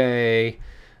aj.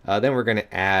 Then we're going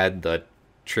to add the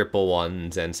triple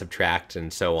ones and subtract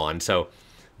and so on. So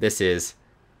this is ...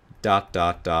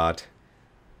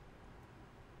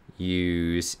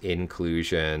 use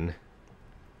inclusion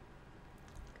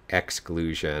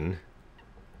exclusion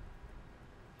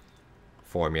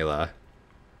formula.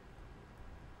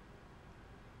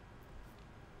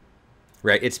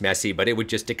 Right, it's messy, but it would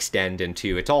just extend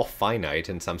into, it's all finite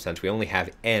in some sense. We only have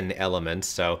n elements,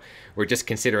 so we're just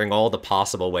considering all the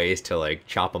possible ways to like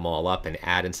chop them all up and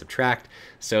add and subtract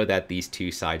so that these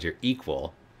two sides are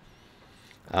equal.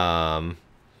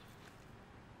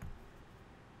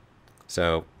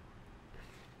 So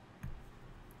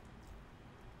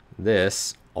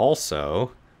this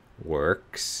also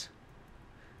works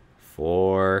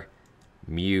for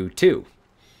mu2,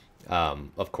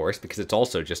 of course, because it's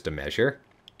also just a measure.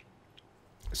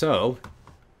 So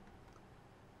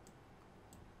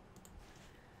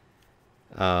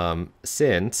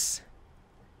since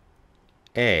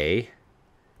A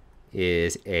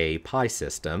is a pi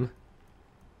system,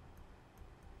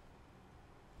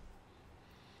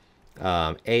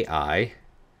 AI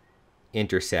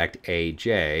intersect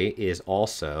AJ is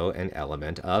also an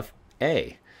element of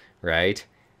A, right?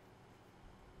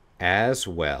 As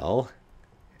well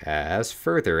as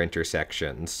further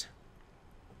intersections.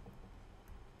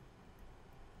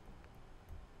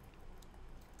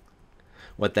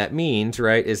 What that means,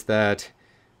 right, is that,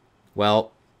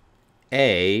 well,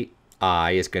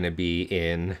 AI is going to be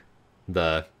in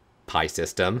the pi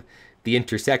system. The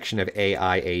intersection of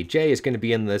AI, AJ is going to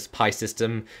be in this pi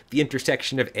system. The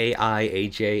intersection of AI,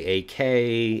 AJ,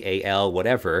 AK, AL,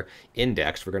 whatever,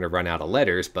 index, we're going to run out of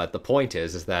letters, but the point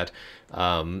is that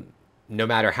no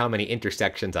matter how many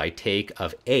intersections I take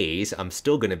of A's, I'm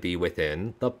still going to be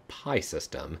within the pi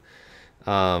system.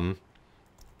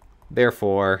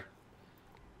 Therefore,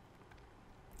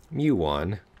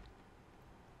 mu1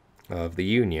 of the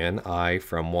union, I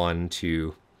from 1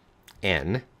 to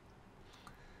n,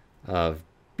 of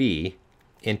B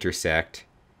intersect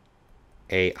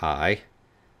AI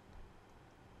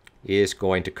is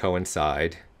going to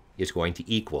coincide, is going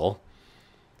to equal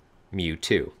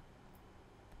mu2.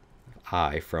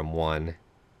 I from 1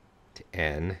 to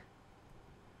n,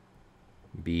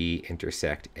 B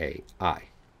intersect AI.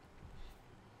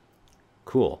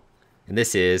 Cool. And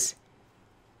this is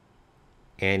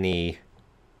any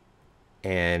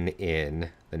n in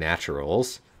the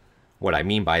naturals. What I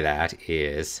mean by that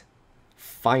is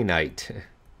finite.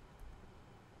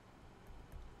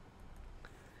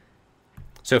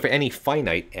 So for any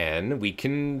finite n, we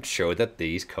can show that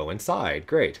these coincide.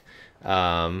 Great.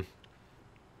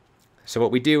 So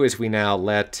what we do is we now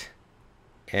let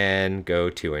n go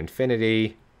to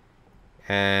infinity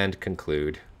and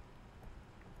conclude.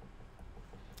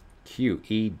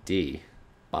 QED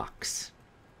box.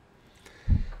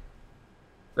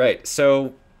 Right,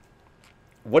 so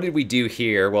what did we do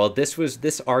here? Well,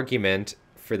 this argument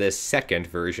for this second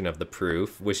version of the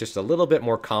proof was just a little bit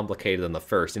more complicated than the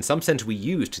first. In some sense, we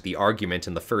used the argument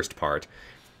in the first part.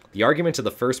 The argument of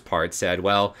the first part said,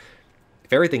 well,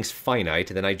 if everything's finite,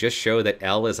 then I just show that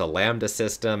L is a lambda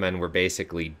system and we're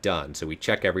basically done. So we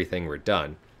check everything, we're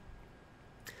done.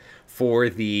 For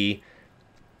the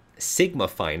sigma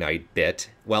finite bit,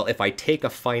 well, if I take a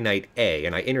finite A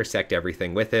and I intersect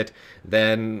everything with it,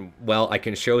 then, well, I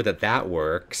can show that that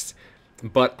works,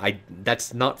 but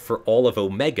that's not for all of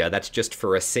omega, that's just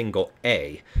for a single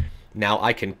A. Now,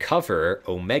 I can cover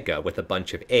omega with a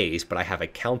bunch of A's, but I have a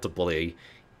countably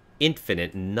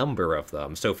infinite number of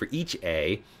them. So for each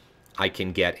A, I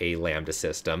can get a lambda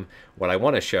system. What I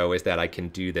want to show is that I can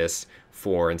do this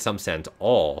for, in some sense,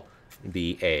 all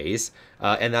the A's,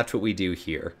 and that's what we do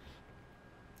here.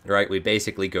 right? We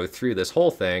basically go through this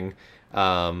whole thing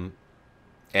and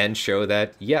show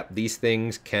that, yep, these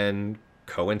things can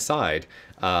coincide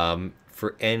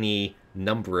for any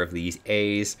number of these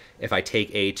a's. If I take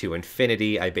a to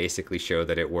infinity, I basically show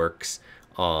that it works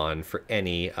on for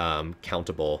any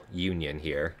countable union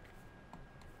here.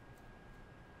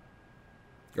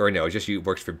 Or no, it just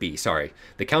works for b, sorry.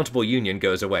 The countable union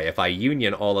goes away. If I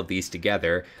union all of these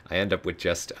together, I end up with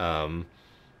just omega,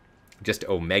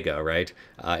 right?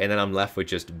 And then I'm left with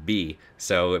just b.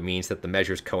 So it means that the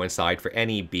measures coincide for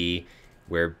any b,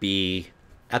 where b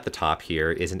at the top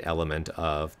here is an element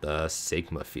of the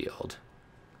sigma field.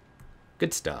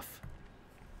 Good stuff.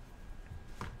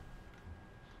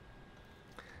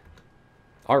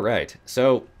 All right,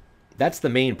 so that's the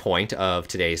main point of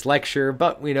today's lecture,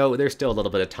 but we know there's still a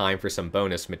little bit of time for some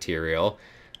bonus material.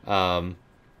 Yeah,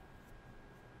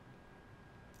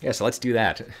 so let's do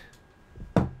that.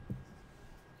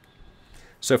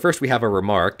 So first we have a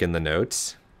remark in the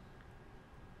notes.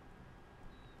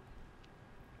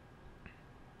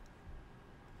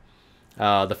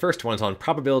 The first one's on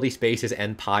probability spaces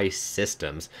and pi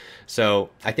systems. So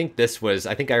I think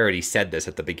I already said this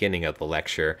at the beginning of the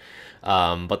lecture,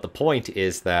 but the point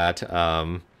is that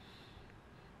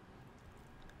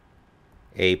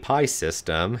a pi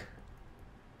system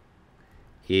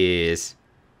is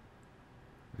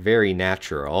very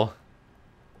natural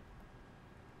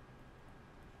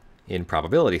in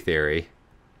probability theory.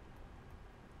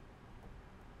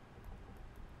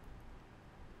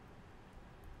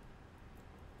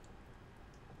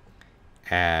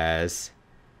 As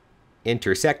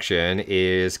intersection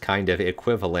is kind of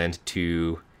equivalent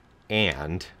to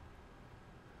and.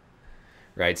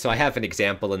 Right, so I have an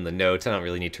example in the notes. I don't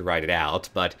really need to write it out,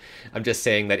 but I'm just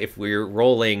saying that if we're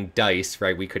rolling dice,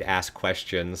 right, we could ask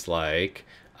questions like,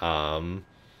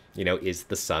 is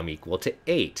the sum equal to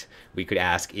 8? We could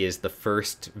ask, is the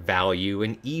first value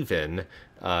an even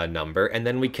number? And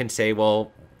then we can say,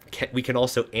 well, we can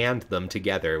also and them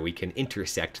together. We can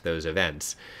intersect those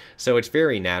events. So it's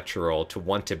very natural to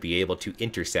want to be able to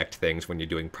intersect things when you're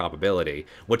doing probability.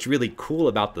 What's really cool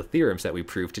about the theorems that we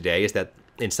proved today is that,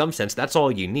 in some sense, that's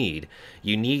all you need.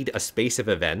 You need a space of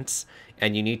events,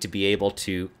 and you need to be able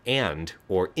to and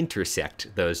or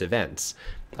intersect those events,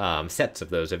 sets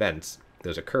of those events,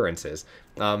 those occurrences.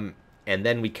 And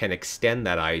then we can extend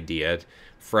that idea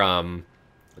from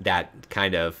that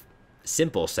kind of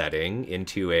simple setting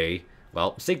into a,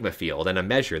 well, sigma field and a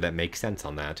measure that makes sense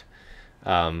on that.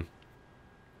 Oh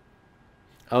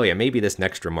yeah, maybe this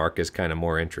next remark is kind of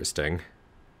more interesting.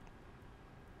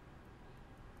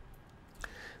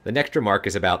 The next remark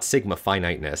is about sigma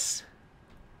finiteness.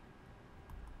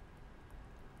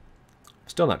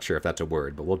 Still not sure if that's a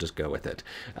word, but we'll just go with it.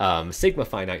 Sigma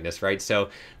finiteness, right? So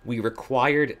we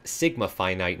required sigma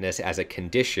finiteness as a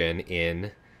condition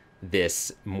in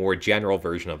this more general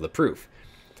version of the proof.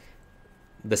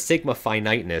 The sigma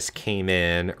finiteness came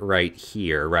in right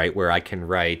here, right, where I can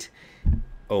write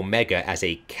omega as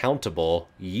a countable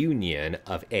union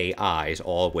of AIs,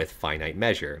 all with finite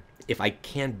measure. If I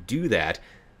can't do that,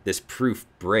 this proof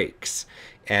breaks.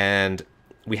 And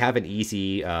we have an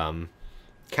easy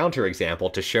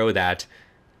counterexample to show that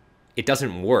it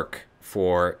doesn't work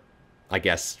for, I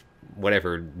guess,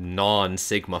 whatever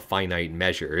non-sigma finite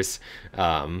measures.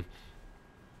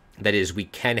 That is, we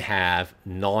can have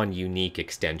non-unique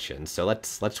extensions. So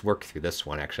let's work through this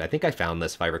one, actually. I think I found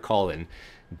this, if I recall, in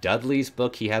Dudley's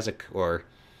book. He has or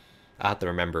I'll have to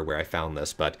remember where I found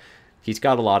this, but he's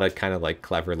got a lot of kind of like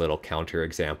clever little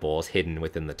counterexamples hidden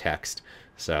within the text.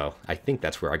 So I think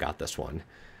that's where I got this one.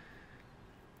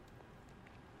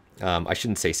 I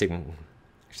shouldn't say sigma, I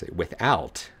should say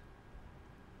without.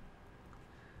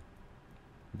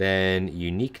 Then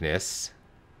uniqueness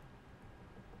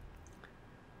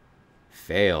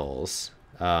fails,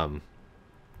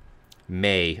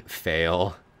 may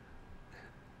fail.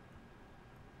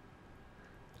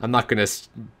 I'm not going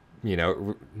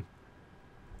to,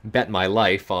 bet my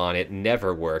life on it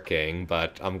never working,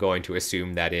 but I'm going to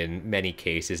assume that in many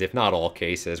cases, if not all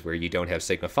cases, where you don't have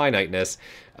sigma finiteness,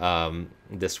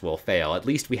 this will fail. At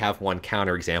least we have one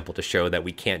counterexample to show that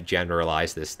we can't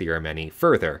generalize this theorem any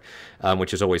further,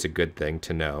 which is always a good thing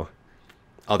to know.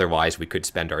 Otherwise, we could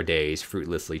spend our days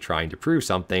fruitlessly trying to prove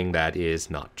something that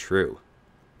is not true.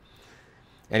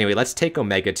 Anyway, let's take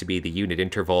omega to be the unit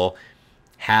interval,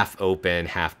 half open,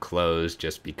 half closed,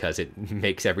 just because it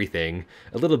makes everything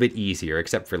a little bit easier,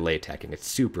 except for latexing. It's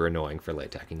super annoying for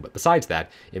latexing, but besides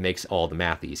that, it makes all the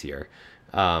math easier.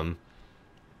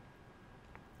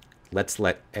 Let's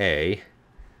let A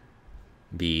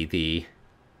be the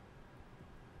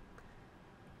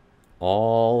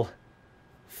all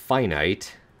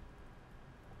finite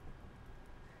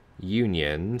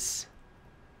unions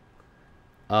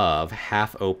of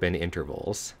half-open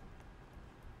intervals.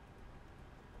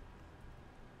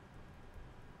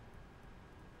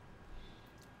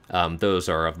 Those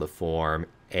are of the form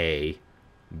A,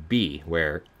 B,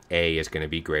 where A is going to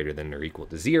be greater than or equal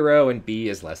to 0, and B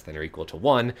is less than or equal to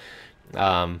 1.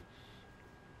 And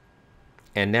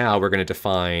now we're going to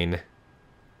define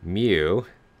mu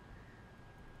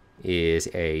is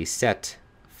a set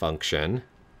function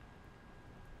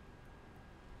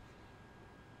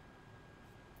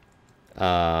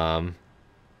that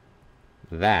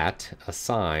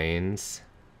assigns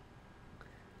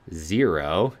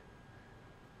 0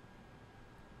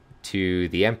 to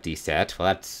the empty set. Well,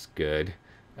 that's good.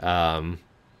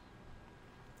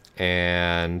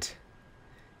 And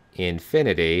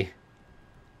infinity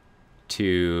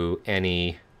to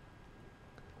any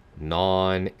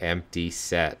non-empty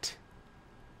set.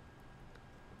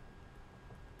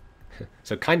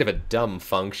 So kind of a dumb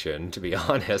function, to be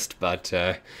honest, but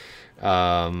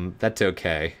that's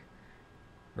okay,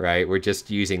 right? We're just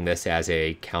using this as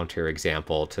a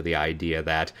counterexample to the idea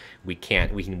that we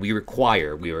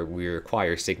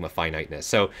require sigma finiteness.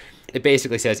 So it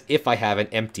basically says if I have an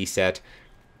empty set,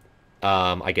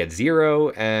 I get 0,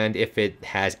 and if it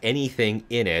has anything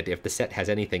in it, if the set has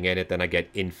anything in it, then I get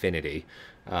infinity.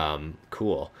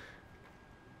 Cool.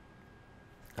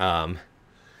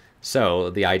 So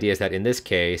the idea is that in this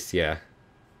case, yeah.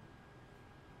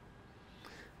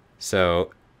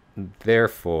 So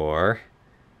therefore,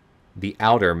 the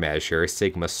outer measure,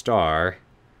 sigma star,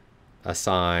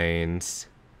 assigns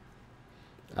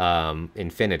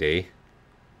infinity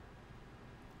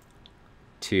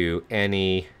to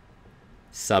any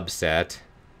subset.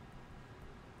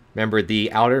 Remember,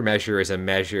 the outer measure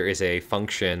is a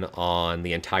function on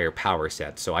the entire power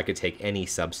set. So I could take any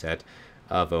subset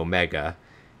of omega,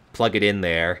 plug it in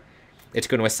there. It's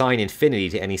going to assign infinity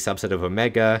to any subset of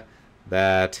omega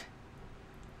that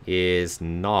is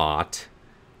not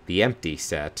the empty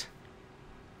set.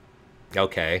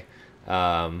 Okay.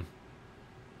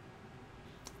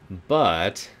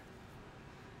 But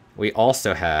we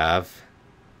also have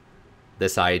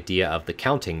this idea of the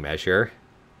counting measure.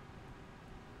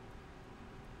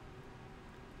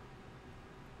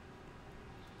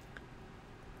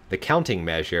 The counting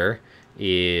measure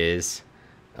is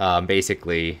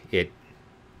basically it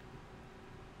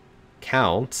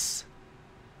counts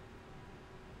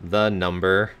the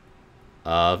number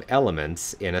of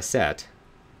elements in a set.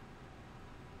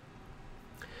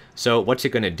 So what's it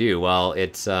going to do? Well,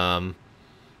 it's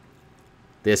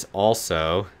this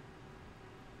also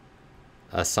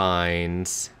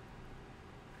assigns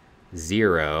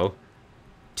 0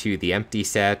 to the empty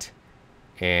set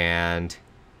and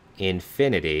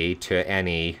infinity to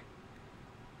any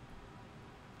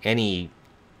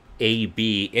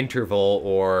AB interval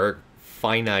or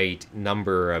finite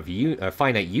number of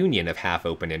finite union of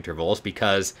half-open intervals,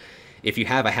 because if you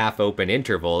have a half-open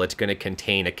interval, it's going to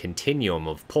contain a continuum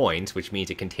of points, which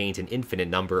means it contains an infinite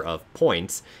number of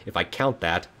points. If I count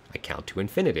that, I count to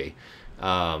infinity.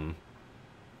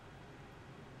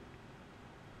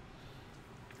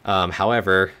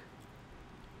 However,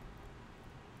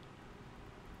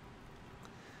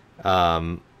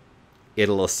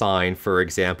 it'll assign, for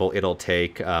example, it'll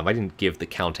take, I didn't give the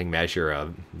counting measure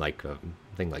of like a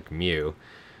thing like mu.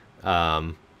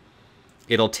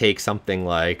 It'll take something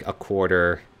like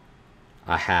 1/4,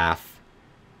 1/2,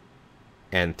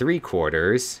 and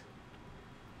 3/4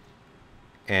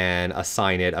 and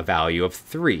assign it a value of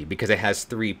 3 because it has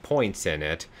 3 points in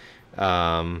it.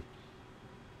 Oh,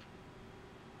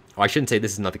 I shouldn't say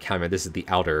this is not the counter, this is the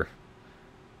outer.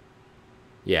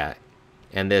 Yeah,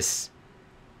 and this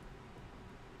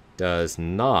does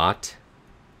not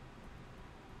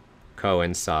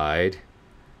coincide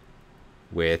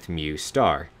with mu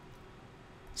star.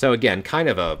 So again, kind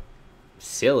of a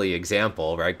silly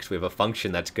example, right? Because we have a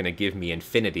function that's going to give me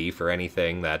infinity for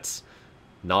anything that's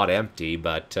not empty,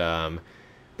 but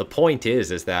the point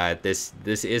is that this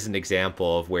is an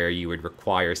example of where you would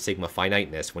require sigma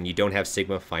finiteness. When you don't have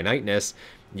sigma finiteness,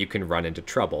 you can run into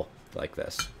trouble like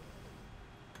this.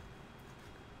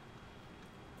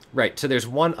 Right, so there's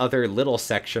one other little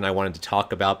section I wanted to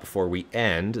talk about before we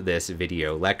end this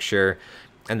video lecture,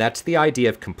 and that's the idea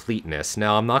of completeness.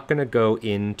 Now, I'm not going to go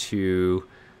into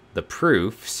the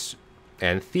proofs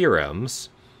and theorems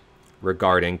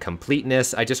regarding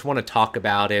completeness. I just want to talk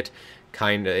about it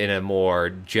kind of in a more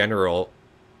general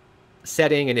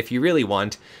setting, and if you really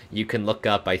want, you can look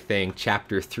up, I think,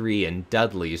 Chapter 3 in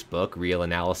Dudley's book, Real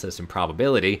Analysis and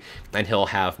Probability, and he'll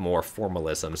have more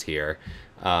formalisms here.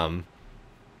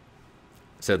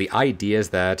 So the idea is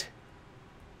that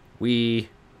we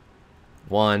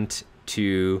want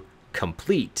to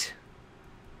complete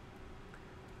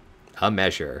a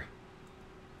measure.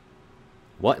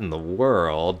 What in the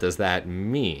world does that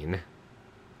mean?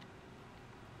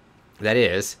 That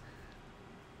is,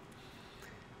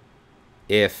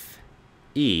 if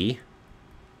E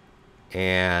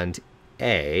and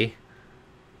A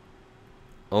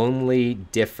only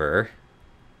differ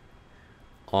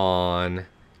on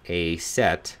a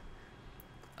set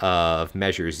of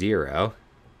measure 0,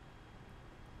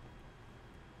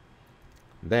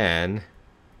 then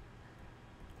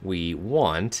we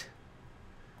want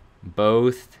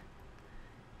both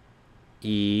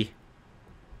E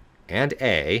and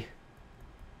A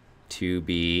to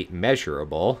be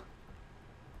measurable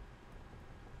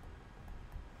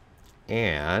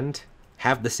and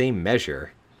have the same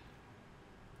measure.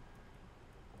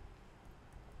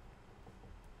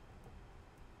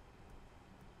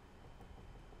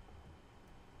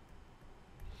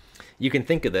 You can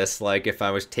think of this like if I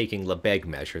was taking Lebesgue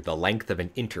measure, the length of an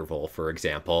interval, for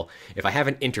example. If I have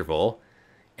an interval,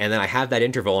 and then I have that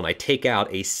interval and I take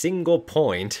out a single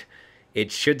point,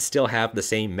 it should still have the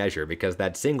same measure because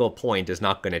that single point is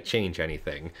not going to change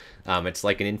anything. It's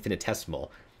like an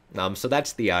infinitesimal. So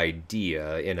that's the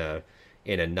idea in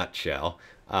a nutshell.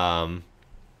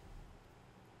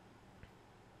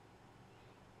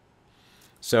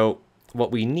 So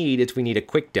what we need is we need a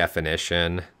quick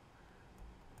definition,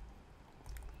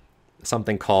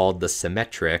 something called the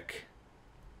symmetric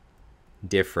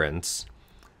difference.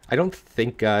 I don't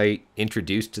think I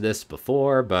introduced this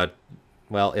before, but,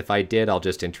 well, if I did, I'll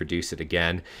just introduce it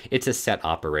again. It's a set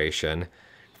operation.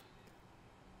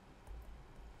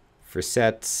 For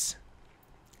sets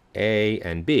A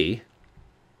and B,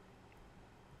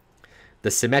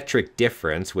 the symmetric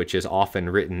difference, which is often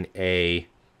written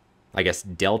I guess,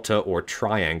 delta or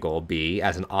triangle B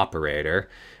as an operator,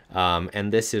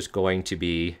 and this is going to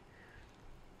be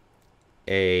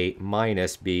A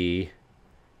minus B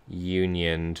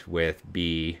unioned with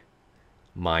B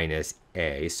minus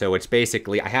A. So it's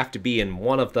basically, I have to be in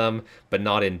one of them, but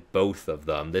not in both of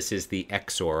them. This is the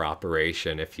XOR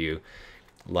operation, if you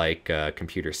like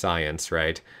computer science,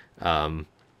 right?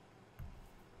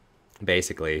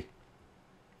 Basically,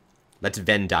 let's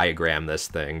Venn diagram this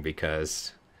thing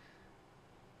because,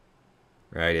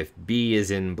 right, if B is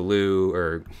in blue,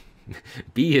 or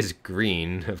B is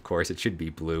green, of course, it should be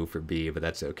blue for B, but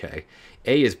that's okay.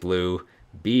 A is blue,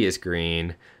 B is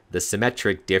green. The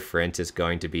symmetric difference is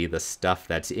going to be the stuff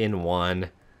that's in one,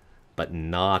 but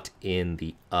not in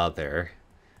the other.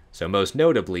 So most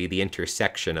notably, the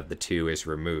intersection of the two is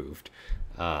removed.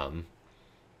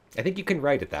 I think you can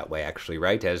write it that way, actually,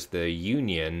 right? As the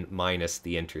union minus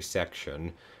the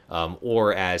intersection,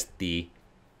 or as the...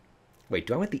 Wait,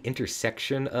 do I want the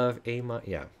intersection of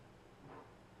yeah.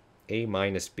 A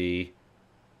minus B.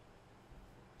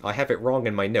 I have it wrong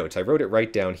in my notes. I wrote it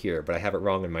right down here, but I have it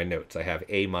wrong in my notes. I have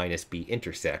A minus B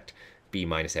intersect B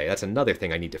minus A. That's another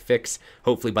thing I need to fix.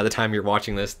 Hopefully by the time you're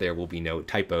watching this, there will be no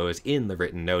typos in the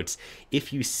written notes.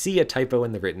 If you see a typo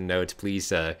in the written notes,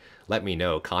 please let me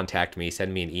know. Contact me,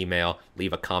 send me an email,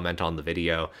 leave a comment on the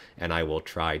video, and I will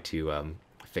try to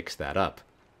fix that up.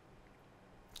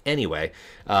 Anyway,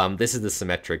 this is the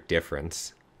symmetric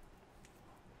difference.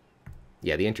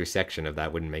 Yeah, the intersection of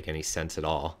that wouldn't make any sense at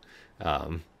all.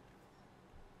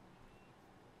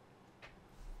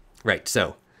 Right,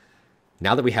 so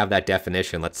now that we have that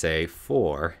definition, let's say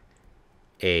for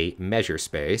a measure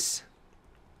space,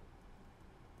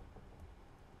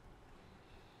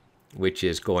 which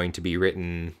is going to be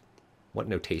written, what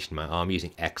notation am I? Oh, I'm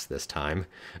using X this time.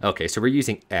 Okay, so we're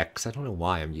using X. I don't know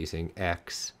why I'm using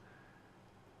X.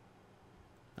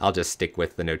 I'll just stick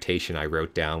with the notation I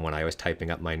wrote down when I was typing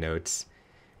up my notes.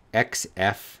 X,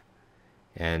 F,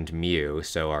 and mu.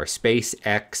 So our space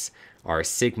X, our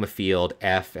sigma field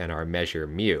F, and our measure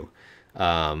mu.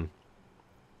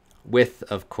 With,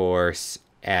 of course,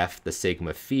 F, the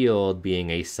sigma field,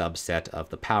 being a subset of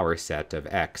the power set of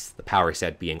X, the power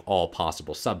set being all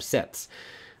possible subsets.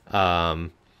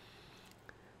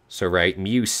 So, right,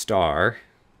 mu star,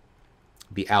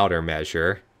 the outer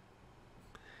measure,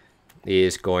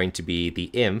 is going to be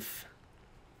the inf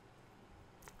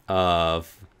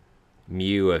of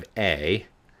mu of A,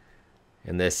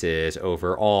 and this is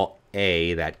over all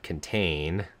A that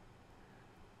contain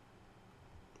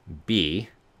B.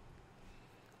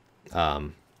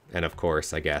 And of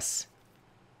course, I guess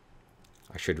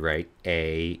I should write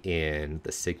A in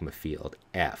the sigma field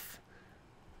F.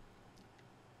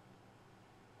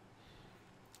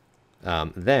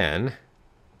 Then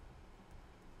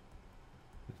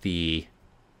the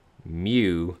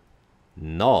mu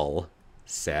null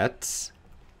sets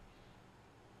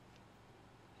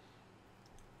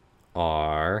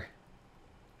are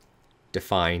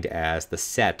defined as the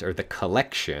set or the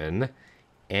collection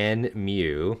n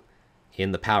mu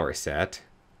in the power set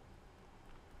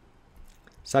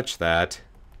such that,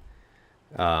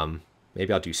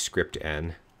 maybe I'll do script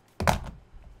n,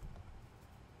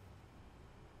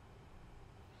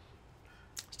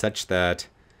 such that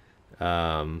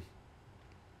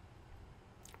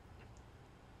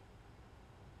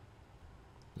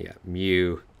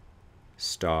mu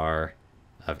star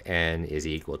of n is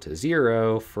equal to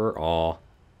 0 for all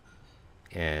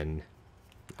n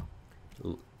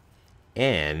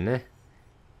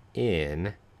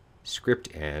in script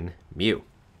n mu.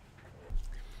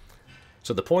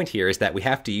 So the point here is that we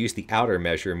have to use the outer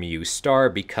measure mu star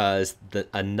because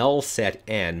a null set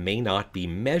n may not be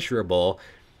measurable,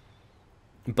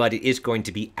 but it is going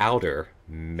to be outer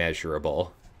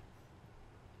measurable.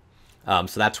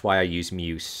 So that's why I use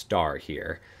mu star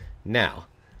here. Now,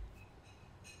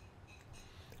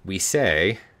 we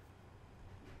say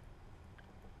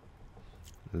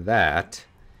that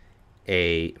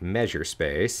a measure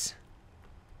space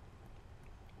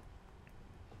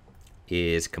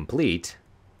is complete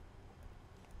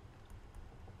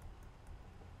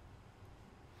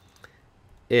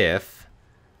if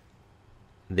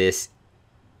this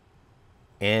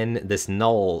this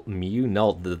null, mu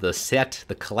null, the set,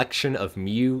 the collection of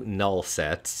mu null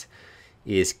sets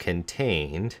is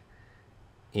contained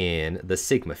in the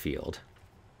sigma field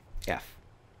F.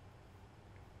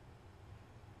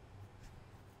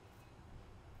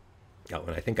 Oh,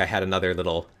 and I think I had another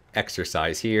little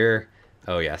exercise here.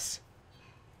 Oh, yes.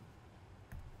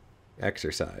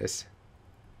 Exercise.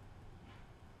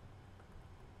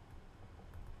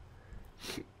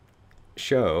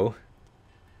 Show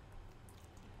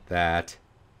that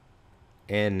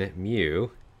n mu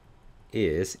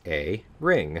is a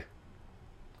ring.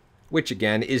 Which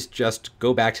again is just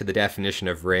go back to the definition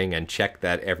of ring and check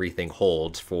that everything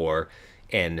holds for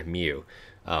n mu.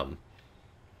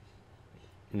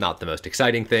 Not the most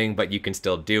exciting thing, but you can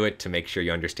still do it to make sure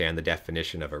you understand the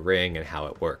definition of a ring and how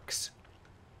it works.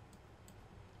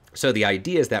 So the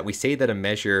idea is that we say that a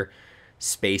measure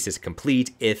space is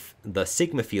complete if the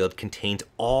sigma field contains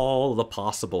all the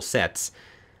possible sets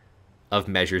of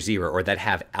measure 0, or that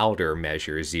have outer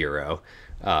measure 0.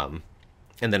 And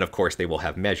then, of course, they will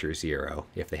have measure 0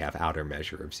 if they have outer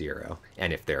measure of 0,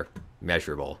 and if they're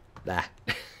measurable. I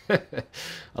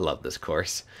love this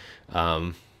course.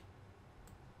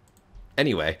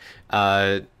 Anyway,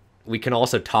 we can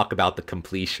also talk about the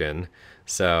completion.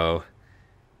 So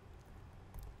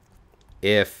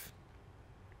if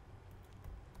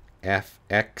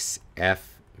fx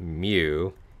f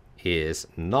mu is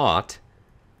not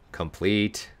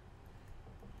complete,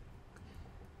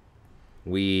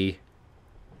 we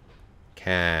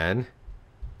can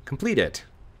complete it.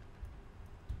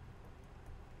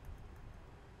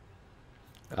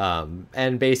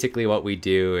 And basically what we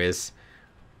do is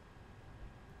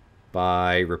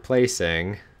by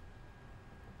replacing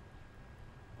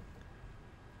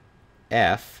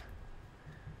f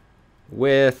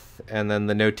with, and then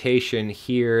the notation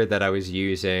here that I was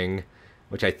using,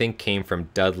 which I think came from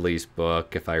Dudley's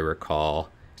book, if I recall.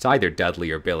 It's either Dudley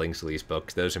or Billingsley's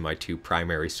books. Those are my two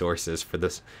primary sources for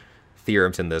this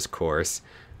theorems in this course.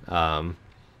 Yeah,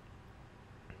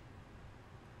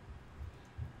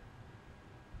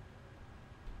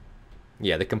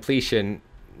 the completion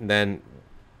then...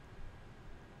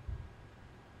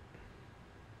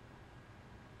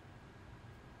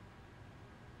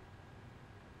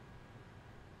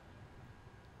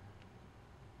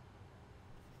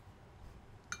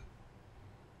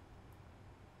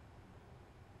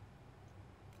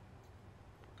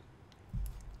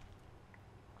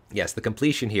 Yes, the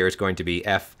completion here is going to be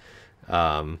f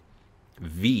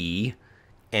v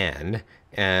n,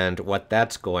 and what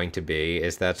that's going to be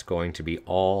is that's going to be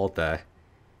all the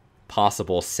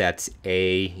possible sets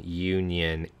A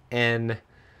union n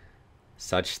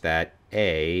such that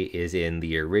A is in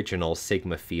the original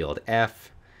sigma field F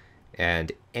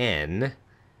and n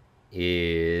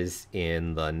is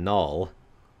in the null,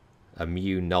 a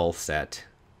mu null set.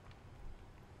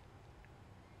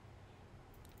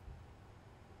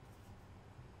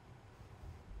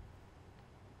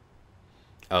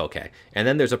 Okay, and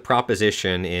then there's a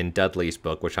proposition in Dudley's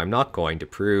book, which I'm not going to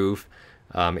prove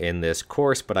in this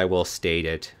course, but I will state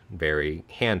it very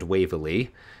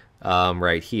hand-wavily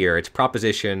right here. It's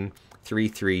proposition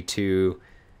 332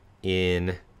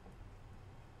 in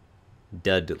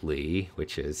Dudley,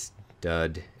 which is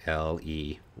Dud,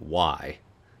 L-E-Y.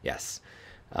 Yes.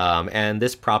 And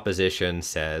this proposition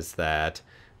says that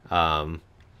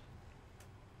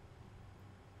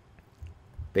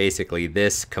basically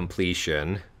this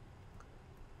completion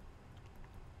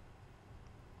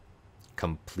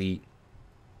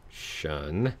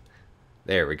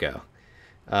there we go,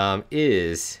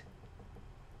 is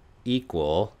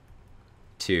equal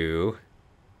to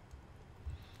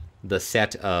the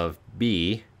set of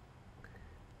B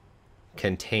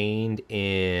contained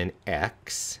in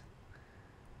X,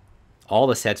 all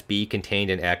the sets B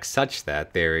contained in X such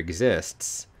that there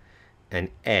exists an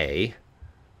A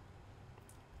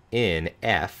in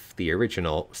F, the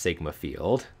original sigma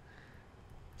field,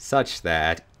 such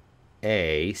that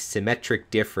A symmetric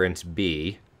difference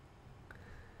B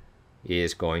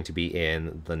is going to be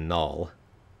in the null,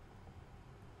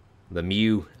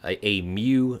 a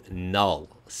mu null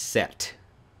set.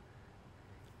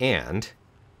 And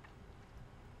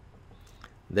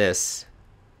this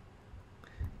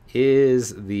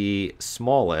is the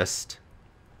smallest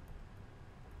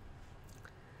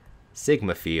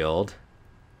sigma field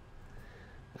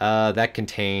that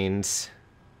contains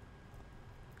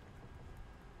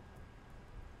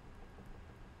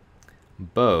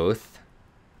both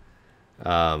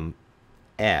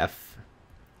F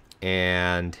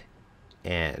and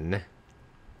N.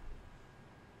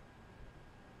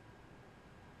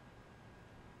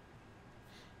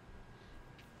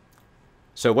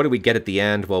 So what do we get at the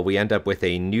end? Well, we end up with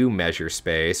a new measure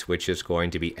space, which is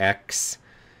going to be X,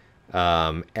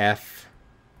 F,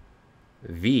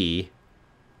 V,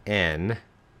 N,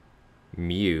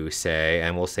 mu, say,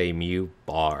 and we'll say mu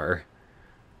bar,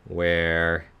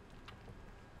 where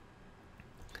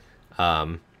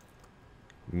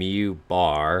mu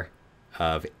bar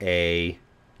of A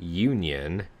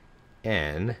union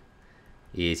N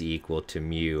is equal to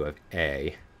mu of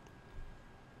A,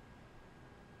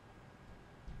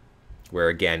 where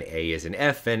again A is in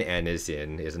F and N is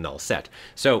a null set.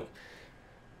 So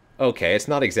okay, it's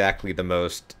not exactly the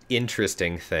most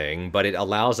interesting thing, but it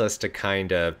allows us to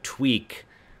kind of tweak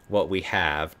what we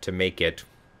have to make it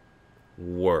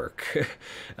work.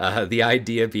 The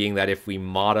idea being that if we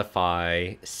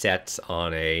modify sets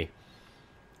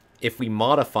if we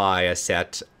modify a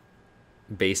set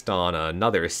based on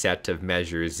another set of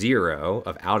measure 0,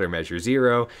 of outer measure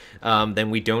 0, then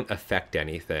we don't affect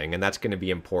anything, and that's going to be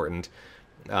important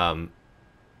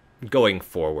going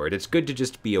forward. It's good to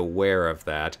just be aware of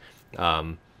that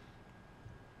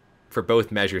for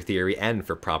both measure theory and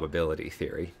for probability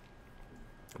theory.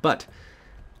 But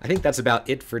I think that's about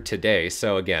it for today.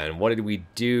 So again, what did we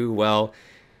do? Well,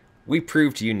 we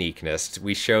proved uniqueness.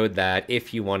 We showed that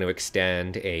if you want to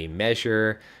extend a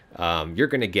measure, you're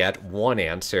going to get one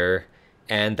answer,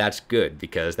 and that's good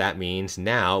because that means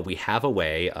now we have a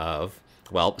way of,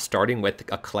 well, starting with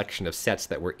a collection of sets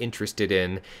that we're interested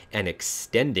in and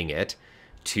extending it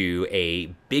to a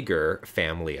bigger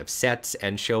family of sets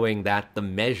and showing that the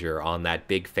measure on that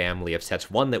big family of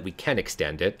sets, one, that we can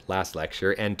extend it, last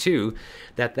lecture, and two,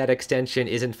 that that extension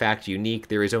is in fact unique.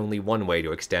 There is only one way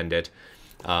to extend it,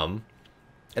 and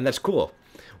that's cool.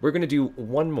 We're going to do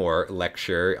one more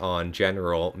lecture on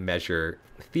general measure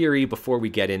theory before we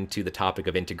get into the topic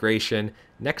of integration.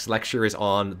 Next lecture is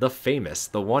on the famous,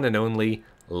 the one and only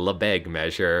Lebesgue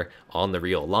measure on the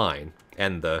real line,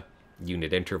 and the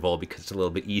unit interval, because it's a little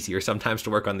bit easier sometimes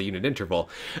to work on the unit interval.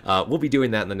 We'll be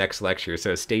doing that in the next lecture,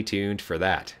 so stay tuned for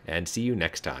that, and see you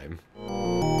next time.